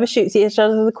 whoever shoots each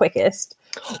other the quickest,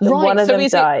 one of them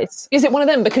dies. Is it one of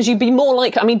them? Because you'd be more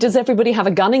like, I mean, does everybody have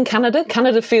a gun in Canada?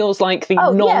 Canada feels like the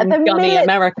non-gunny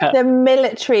America. The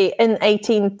military in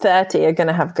 1830 are going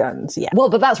to have guns, yeah. Well,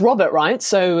 but that's Robert, right?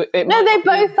 So they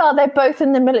both are. They're both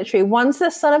in the military. One's the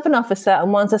son of an officer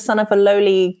and one's the son of a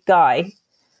lowly guy.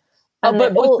 And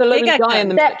but what's the lowly guy in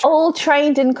the military? They're all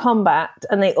trained in combat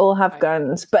and they all have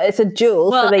guns, but it's a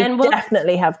duel, so they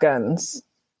definitely have guns.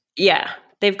 Yeah,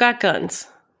 they've got guns.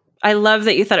 I love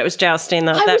that you thought it was jousting,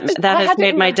 though. That has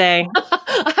made my day.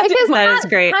 That is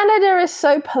great. Canada is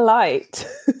so polite.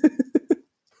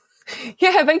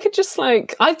 Yeah, they could just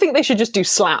I think they should just do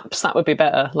slaps. That would be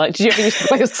better. Like, did you ever used to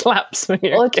play slaps when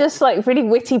you were or just like really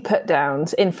witty put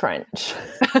downs in French?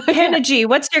 Hannah G,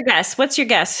 what's your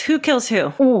guess? Who kills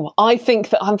who? Ooh,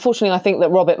 unfortunately, I think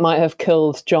that Robert might have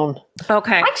killed John.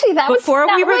 Okay. Actually, that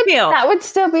would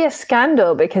still be a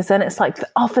scandal, because then it's like the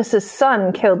officer's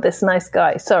son killed this nice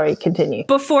guy. Sorry, continue.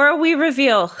 Before we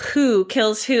reveal who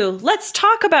kills who, let's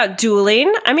talk about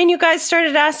dueling. I mean, you guys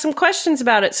started to ask some questions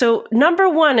about it. So number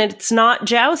one, it's not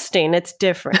jousting, it's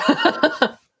different.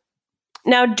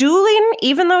 Now, dueling,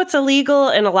 even though it's illegal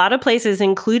in a lot of places,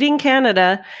 including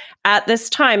Canada, at this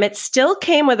time, it still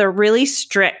came with a really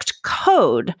strict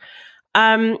code.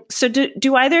 So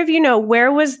do either of you know,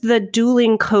 where was the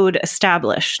dueling code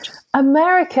established?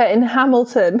 America, in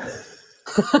Hamilton.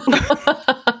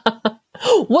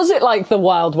 Was it like the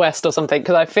Wild West or something?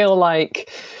 Because I feel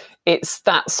like it's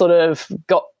that sort of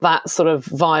got that sort of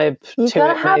vibe to it. You've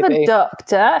got to have a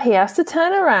doctor. He has to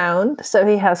turn around, so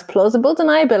he has plausible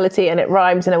deniability, and it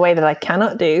rhymes in a way that I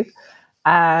cannot do.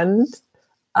 And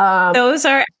those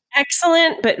are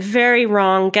excellent but very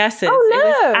wrong guesses. Oh, no. It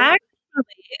was actually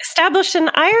established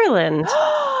in Ireland.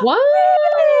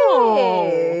 Wow!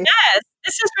 Yes,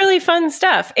 this is really fun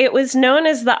stuff. It was known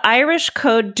as the Irish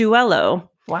Code Duello.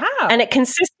 Wow. And it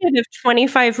consisted of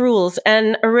 25 rules.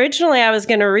 And originally I was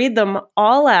going to read them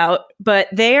all out, but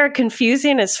they are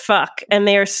confusing as fuck. And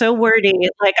they are so wordy.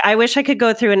 Like, I wish I could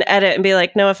go through and edit and be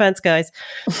like, no offense, guys.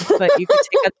 But you could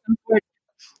take out some words.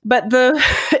 But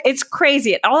it's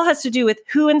crazy. It all has to do with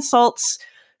who insults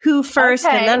who first,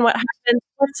 and then what happens,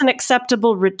 what's an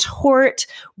acceptable retort,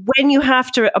 when you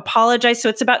have to apologize. So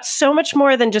it's about so much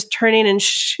more than just turning and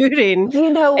shooting.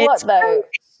 You know what, though?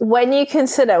 When you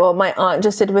consider what my aunt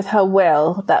just did with her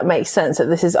will, that makes sense that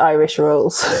this is Irish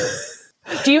rules.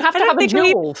 Do you have to have a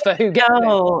duel for who gets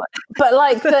it? But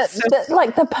like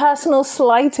the personal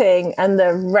slighting and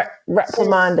the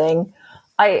reprimanding,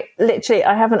 I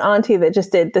have an auntie that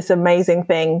just did this amazing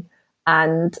thing,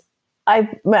 and I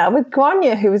met with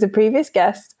Grania, who was a previous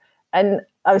guest, and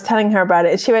I was telling her about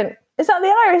it, and she went, "Is that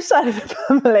the Irish side of the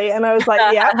family?" And I was like,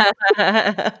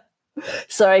 "Yeah."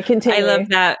 Sorry, continue. I love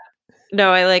that.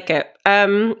 No, I like it.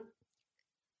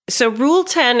 So Rule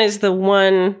 10 is the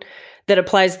one that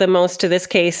applies the most to this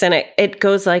case, and it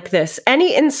goes like this.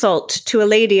 Any insult to a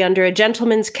lady under a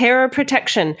gentleman's care or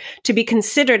protection to be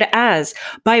considered as,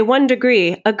 by 1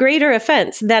 degree, a greater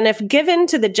offense than if given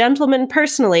to the gentleman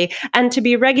personally, and to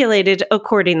be regulated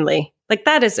accordingly. Like,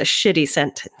 that is a shitty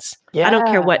sentence. Yeah. I don't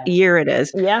care what year it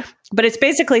is. Yeah. But it's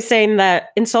basically saying that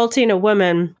insulting a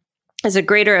woman is a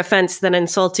greater offense than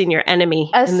insulting your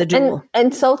enemy in the duel.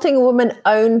 Insulting a woman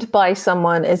owned by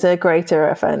someone is a greater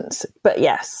offense. But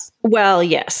yes. Well,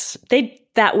 yes.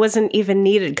 That wasn't even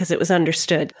needed because it was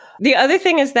understood. The other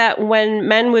thing is that when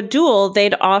men would duel,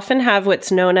 they'd often have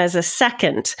what's known as a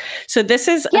second. So this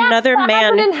is another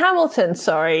man. In Hamilton,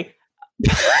 sorry.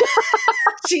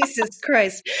 Jesus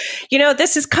Christ. You know,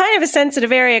 this is kind of a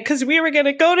sensitive area because we were going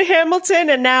to go to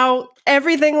Hamilton and now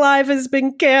everything live has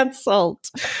been canceled.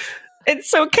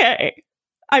 It's okay.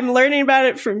 I'm learning about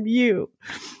it from you.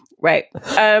 Right.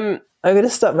 I'm going to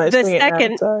stop my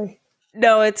second. Sorry.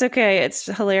 No, it's okay. It's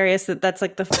hilarious that's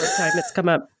like the fourth time it's come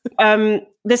up.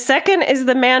 The second is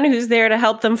the man who's there to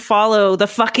help them follow the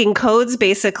fucking codes,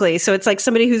 basically. So it's like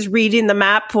somebody who's reading the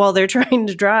map while they're trying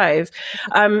to drive.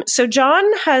 So John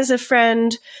has a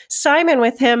friend, Simon,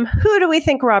 with him. Who do we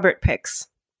think Robert picks?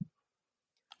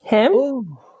 Him?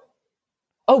 Ooh.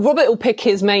 Oh, Robert will pick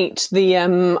his mate,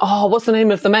 what's the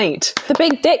name of the mate? The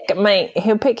big dick mate.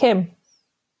 He'll pick him.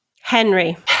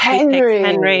 Henry.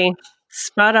 Henry.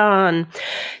 Spot on.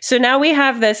 So now we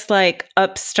have this like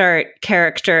upstart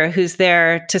character who's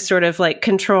there to sort of like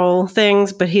control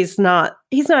things, but he's not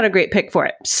a great pick for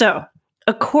it. So,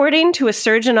 According to a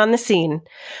surgeon on the scene,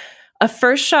 a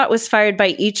first shot was fired by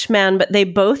each man, but they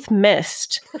both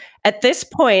missed. At this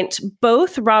point,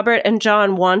 both Robert and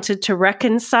John wanted to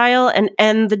reconcile and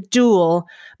end the duel,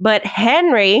 but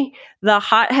Henry, the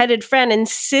hot-headed friend,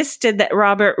 insisted that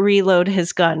Robert reload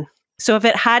his gun. So if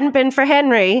it hadn't been for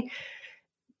Henry,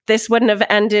 this wouldn't have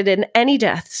ended in any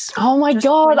deaths. Oh my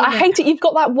God, I hate it. You've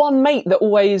got that one mate that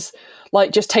always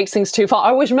just takes things too far. I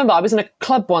always remember I was in a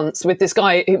club once with this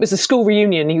guy. It was a school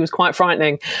reunion. He was quite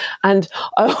frightening. And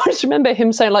I always remember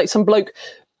him saying some bloke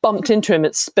bumped into him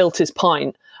and spilt his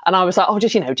pint. And I was like,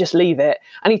 just leave it.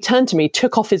 And he turned to me,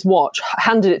 took off his watch,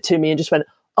 handed it to me and just went,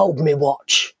 hold me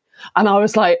watch. And I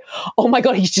was like, oh my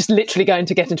God, he's just literally going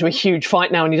to get into a huge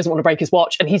fight now and he doesn't want to break his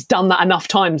watch. And he's done that enough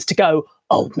times to go,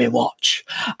 hold me watch.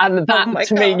 And that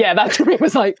to me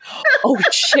was like, oh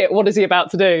shit, what is he about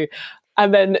to do?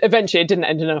 And then eventually it didn't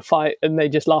end in a fight and they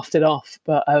just laughed it off.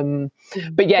 But It's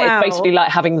basically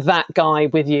like having that guy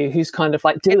with you who's kind of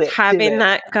like, having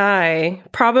that guy,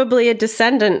 probably a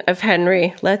descendant of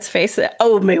Henry. Let's face it.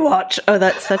 Oh, me watch. Oh,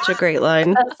 that's such a great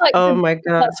line. My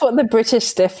God. That's what the British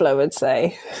Stifler would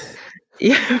say.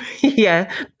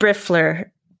 Yeah. Briffler.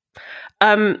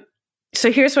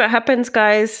 So here's what happens,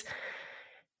 guys.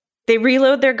 They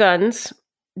reload their guns.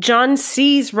 John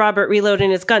sees Robert reloading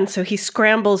his gun, so he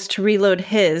scrambles to reload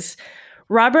his.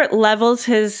 Robert levels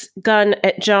his gun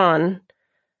at John,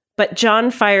 but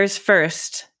John fires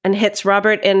first and hits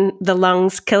Robert in the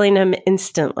lungs, killing him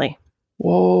instantly.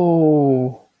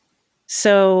 Whoa.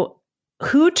 So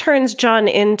who turns John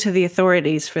into the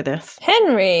authorities for this?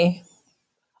 Henry.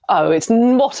 Oh, it's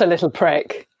what a little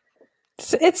prick.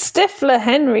 It's Stifler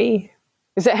Henry.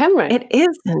 Is it Henry? It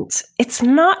isn't. It's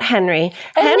not Henry.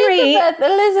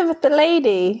 Elizabeth the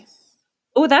lady.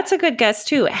 Oh, that's a good guess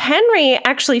too. Henry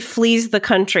actually flees the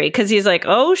country because he's like,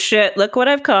 oh shit, look what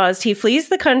I've caused. He flees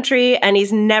the country and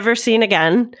he's never seen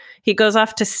again. He goes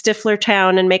off to Stifler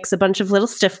Town and makes a bunch of little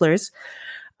Stiflers.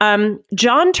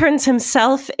 John turns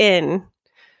himself in.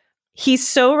 He's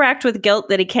so racked with guilt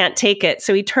that he can't take it.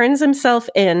 So he turns himself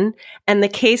in and the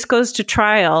case goes to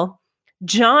trial.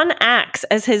 John acts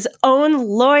as his own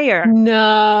lawyer. No.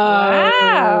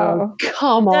 Wow.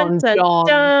 Come on, dun, dun, John.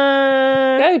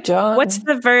 Dun. Go, John. What's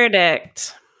the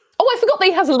verdict? Oh, I forgot that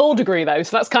he has a law degree, though,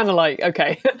 so that's kind of like,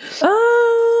 okay.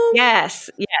 Yes.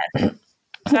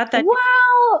 Got that.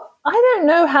 Well, I don't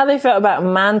know how they felt about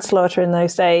manslaughter in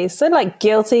those days. So,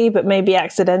 guilty, but maybe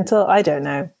accidental. I don't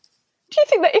know. Do you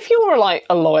think that if you were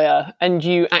a lawyer and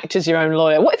you act as your own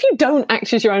lawyer, what if you don't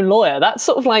act as your own lawyer? That's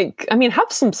sort of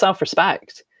have some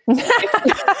self-respect. You know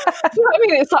what I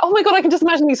mean? It's like, oh my God, I can just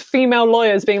imagine these female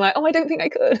lawyers being like, oh, I don't think I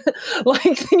could.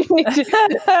 You need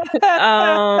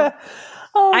to...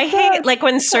 I hate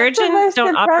when surgeons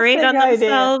don't operate on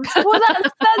themselves. Well,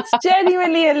 that's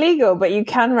genuinely illegal, but you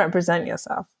can represent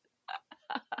yourself.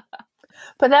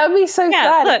 But that would be so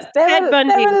sad. Look, there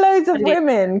were loads of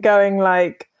women going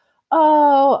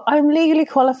oh, I'm legally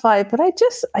qualified, but I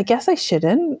guess I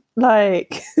shouldn't. That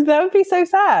would be so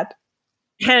sad.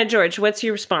 Hannah George, what's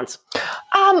your response?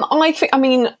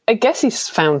 I guess he's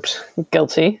found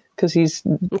guilty because he's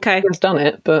done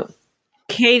it, but...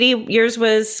 Katie, yours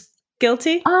was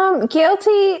guilty?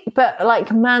 Guilty,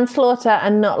 but manslaughter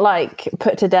and not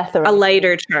put to death or a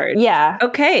lighter charge. Yeah.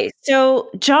 Okay. So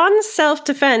John's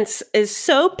self-defense is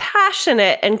so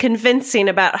passionate and convincing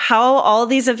about how all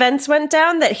these events went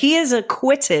down that he is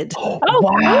acquitted. Oh,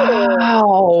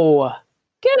 wow.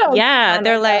 Good old John.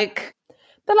 They're like,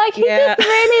 he did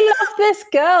really love this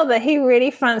girl that he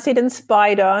really fancied and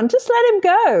spied on. Just let him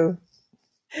go.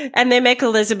 And they make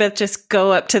Elizabeth just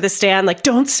go up to the stand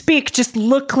don't speak, just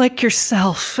look like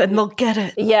yourself and they'll get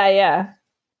it. Yeah.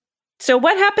 So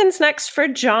what happens next for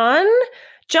John?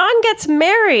 John gets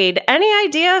married. Any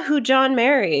idea who John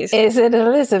marries? Is it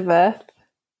Elizabeth?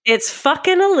 It's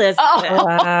fucking Elizabeth.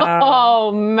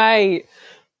 Oh, mate.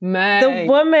 The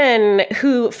woman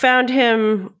who found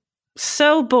him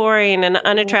so boring and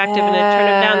unattractive and had turned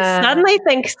him down suddenly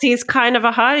thinks he's kind of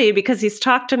a hottie because he's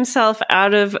talked himself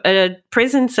out of a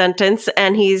prison sentence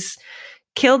and he's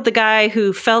killed the guy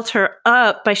who felt her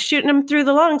up by shooting him through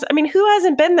the lungs. I mean, who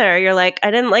hasn't been there? You're like,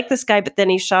 I didn't like this guy, but then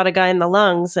he shot a guy in the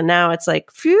lungs and now it's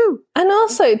phew. And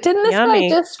also, didn't this guy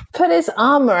just put his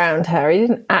arm around her? He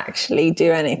didn't actually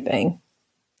do anything.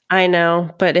 I know,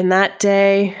 but in that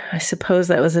day, I suppose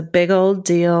that was a big old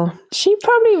deal. She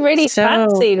probably really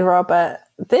fancied Robert.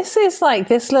 This is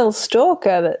this little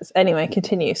stalker that's... Anyway,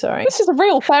 continue, sorry. This is a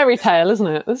real fairy tale, isn't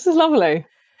it? This is lovely.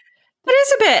 It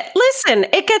is a bit. Listen,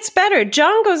 it gets better.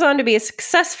 John goes on to be a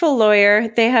successful lawyer.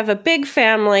 They have a big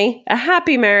family, a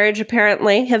happy marriage,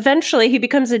 apparently. Eventually, he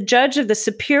becomes a judge of the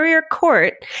Superior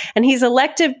Court, and he's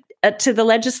elected to the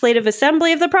Legislative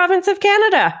Assembly of the Province of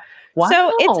Canada. Wow.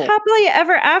 So it's happily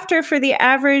ever after for the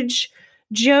average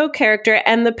Joe character,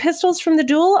 and the pistols from the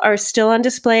duel are still on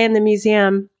display in the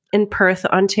museum in Perth,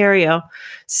 Ontario.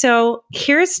 So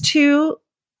here's to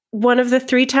one of the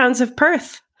 3 towns of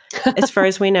Perth, as far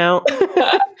as we know.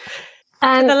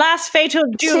 And the last fatal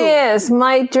duel. Cheers.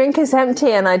 My drink is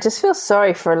empty and I just feel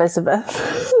sorry for Elizabeth.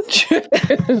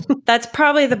 That's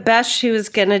probably the best she was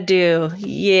going to do.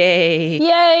 Yay.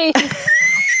 Yay.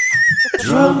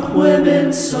 Drunk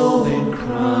women solving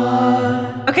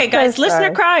crime. Okay, guys,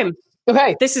 listener crime.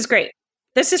 Okay. This is great.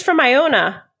 This is from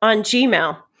Iona on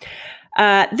Gmail.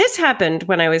 This happened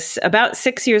when I was about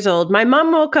 6 years old. My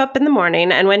mom woke up in the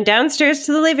morning and went downstairs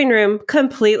to the living room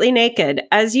completely naked,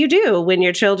 as you do when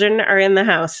your children are in the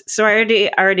house. So I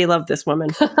already love this woman.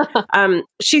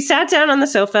 She sat down on the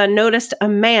sofa and noticed a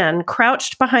man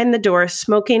crouched behind the door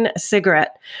smoking a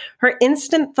cigarette. Her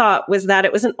instant thought was that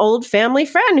it was an old family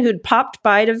friend who'd popped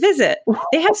by to visit.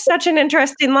 They have such an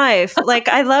interesting life. Like,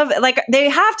 I love, like, they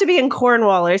have to be in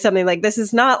Cornwall or something. Like, this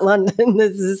is not London.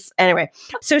 This is, anyway.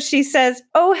 So she says,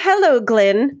 "Oh, hello,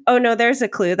 Glyn." Oh, no, there's a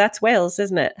clue. That's Wales,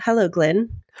 isn't it? Hello, Glyn.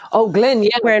 Oh, Glyn,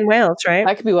 yeah. We're in Wales, right?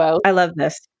 That could be Wales. I love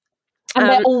this. And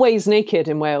they're always naked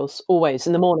in Wales, always,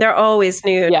 in the morning. They're always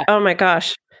nude. Yeah. Oh, my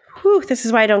gosh. Whew, this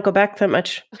is why I don't go back that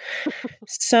much.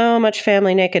 So much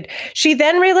family naked. She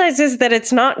then realizes that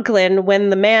it's not Glyn when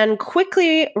the man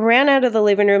quickly ran out of the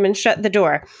living room and shut the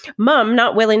door. Mum,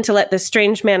 not willing to let the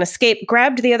strange man escape,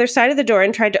 grabbed the other side of the door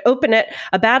and tried to open it.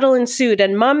 A battle ensued,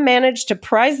 and Mum managed to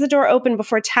prise the door open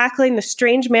before tackling the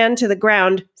strange man to the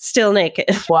ground, still naked.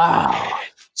 Wow.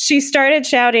 She started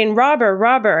shouting, "Robber,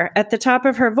 robber," at the top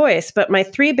of her voice, but my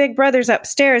 3 big brothers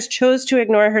upstairs chose to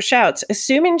ignore her shouts,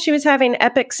 assuming she was having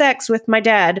epic sex with my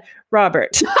dad,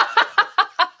 Robert.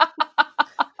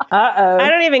 Uh-oh. I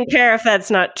don't even care if that's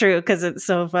not true because it's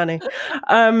so funny.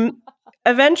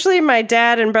 Eventually, my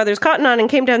dad and brothers cottoned on and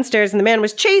came downstairs, and the man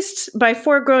was chased by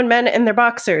 4 grown men in their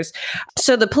boxers.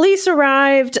 So the police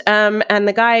arrived, and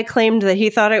the guy claimed that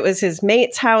he thought it was his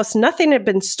mate's house. Nothing had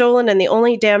been stolen, and the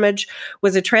only damage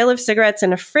was a trail of cigarettes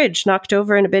and a fridge knocked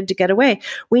over in a bid to get away.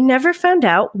 We never found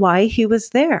out why he was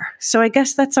there. So I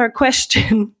guess that's our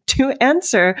question to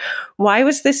answer. Why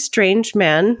was this strange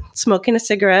man smoking a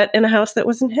cigarette in a house that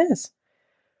wasn't his?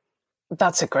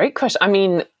 That's a great question. I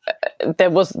mean,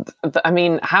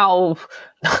 how?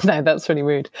 No, that's really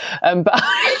rude. But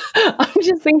I'm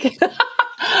just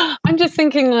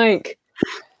thinking, like,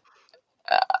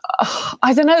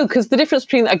 I don't know, because the difference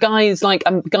between a guy's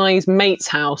mate's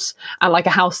house and like a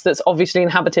house that's obviously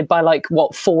inhabited by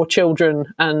 4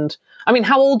 children, and I mean,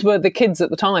 how old were the kids at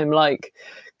the time? Like,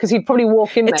 because he'd probably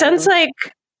walk in there. It sounds like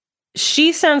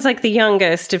she sounds like the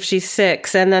youngest if she's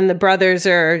 6, and then the brothers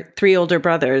are 3 older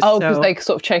brothers. Oh, because they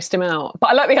sort of chased him out. But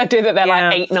I like the idea that they're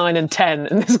like 8, 9, and 10,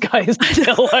 and this guy is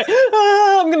still like,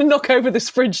 I'm going to knock over this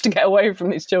fridge to get away from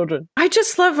these children. I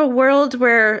just love a world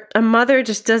where a mother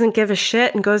just doesn't give a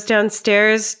shit and goes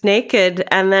downstairs naked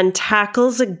and then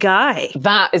tackles a guy.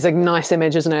 That is a nice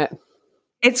image, isn't it?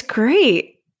 It's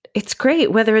great. It's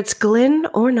great, whether it's Glyn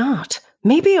or not.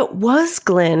 Maybe it was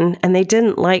Glyn and they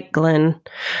didn't like Glyn.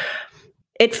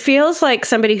 It feels like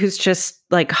somebody who's just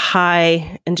like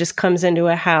high and just comes into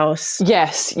a house.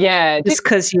 Yes, yeah. Just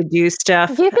because you do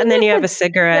stuff. And then you have a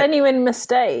cigarette. Genuine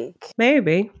mistake.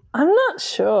 Maybe. I'm not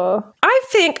sure. I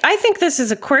think this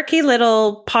is a quirky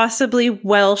little, possibly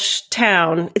Welsh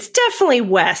town. It's definitely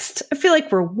west. I feel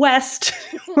like we're west.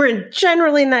 We're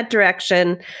generally in that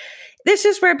direction. This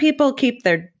is where people keep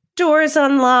their doors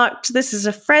unlocked. This is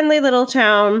a friendly little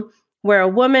town where a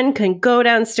woman can go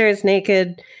downstairs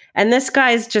naked. And this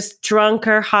guy's just drunk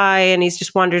or high and he's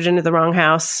just wandered into the wrong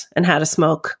house and had a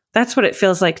smoke. That's what it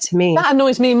feels like to me. That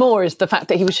annoys me more is the fact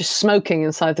that he was just smoking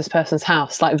inside this person's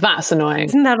house. Like, that's annoying.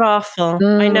 Isn't that awful?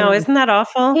 I know. Isn't that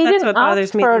awful? He That's didn't what bothers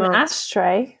ask me for the an most.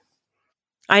 ashtray.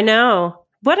 I know.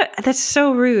 That's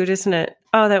so rude, isn't it?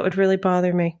 Oh, that would really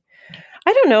bother me.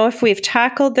 I don't know if we've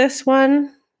tackled this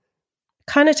one.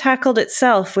 Kind of tackled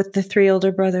itself with the 3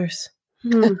 older brothers.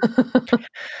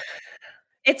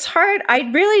 It's hard. I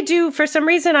really do. For some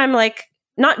reason, I'm like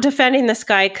not defending this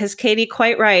guy because Katie,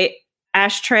 quite right.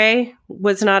 Ashtray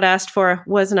was not asked for,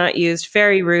 was not used.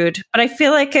 Very rude. But I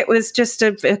feel like it was just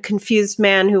a confused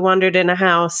man who wandered in a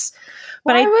house.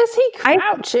 But Why was he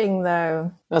crouching,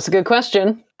 though? That's a good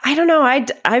question. I don't know.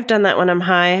 I've done that when I'm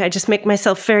high. I just make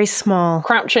myself very small.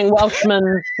 Crouching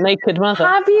Welshman, naked mother.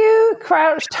 Have you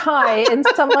crouched high in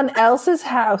someone else's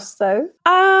house, though?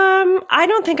 I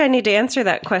don't think I need to answer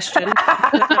that question.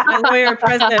 My lawyer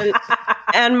present,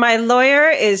 and my lawyer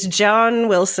is John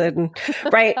Wilson.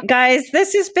 Right, guys.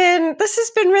 This has been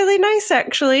really nice,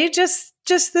 actually. Just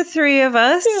the three of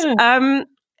us. Yeah.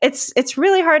 It's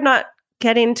really hard not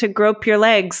getting to grope your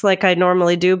legs like I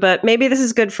normally do, but maybe this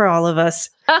is good for all of us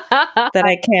that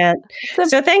I can't.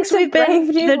 So thanks. We've been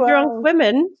the Drunk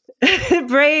Women.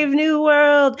 Brave New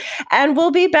World. And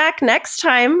we'll be back next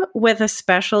time with a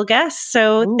special guest.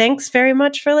 So thanks very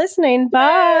much for listening.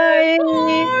 Bye.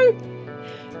 Bye.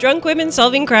 Drunk Women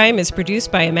Solving Crime is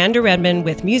produced by Amanda Redman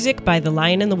with music by The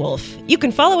Lion and the Wolf. You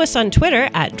can follow us on Twitter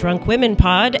at Drunk Women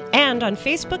Pod and on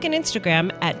Facebook and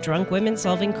Instagram at Drunk Women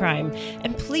Solving Crime.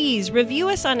 And please review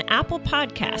us on Apple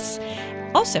Podcasts.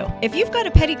 Also, if you've got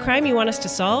a petty crime you want us to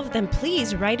solve, then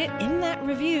please write it in that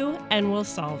review and we'll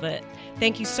solve it.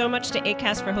 Thank you so much to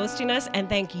Acast for hosting us, and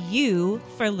thank you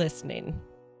for listening.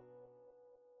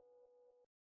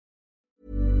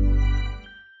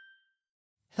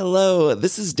 Hello,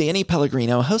 this is Danny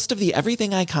Pellegrino, host of the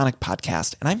Everything Iconic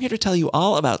podcast, and I'm here to tell you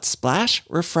all about Splash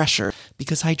Refresher,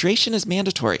 because hydration is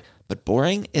mandatory, but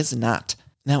boring is not.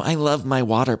 Now, I love my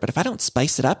water, but if I don't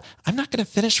spice it up, I'm not going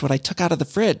to finish what I took out of the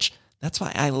fridge. That's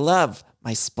why I love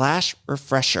my Splash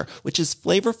Refresher, which is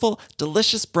flavorful,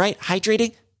 delicious, bright,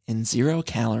 hydrating, and 0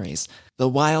 calories. The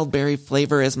wild berry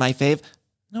flavor is my fave.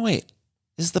 No, wait.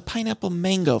 Is the pineapple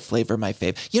mango flavor my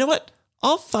fave? You know what?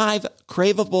 All 5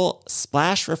 craveable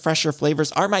Splash Refresher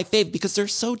flavors are my fave because they're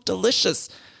so delicious.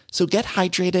 So get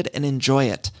hydrated and enjoy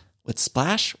it with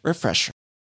Splash Refresher.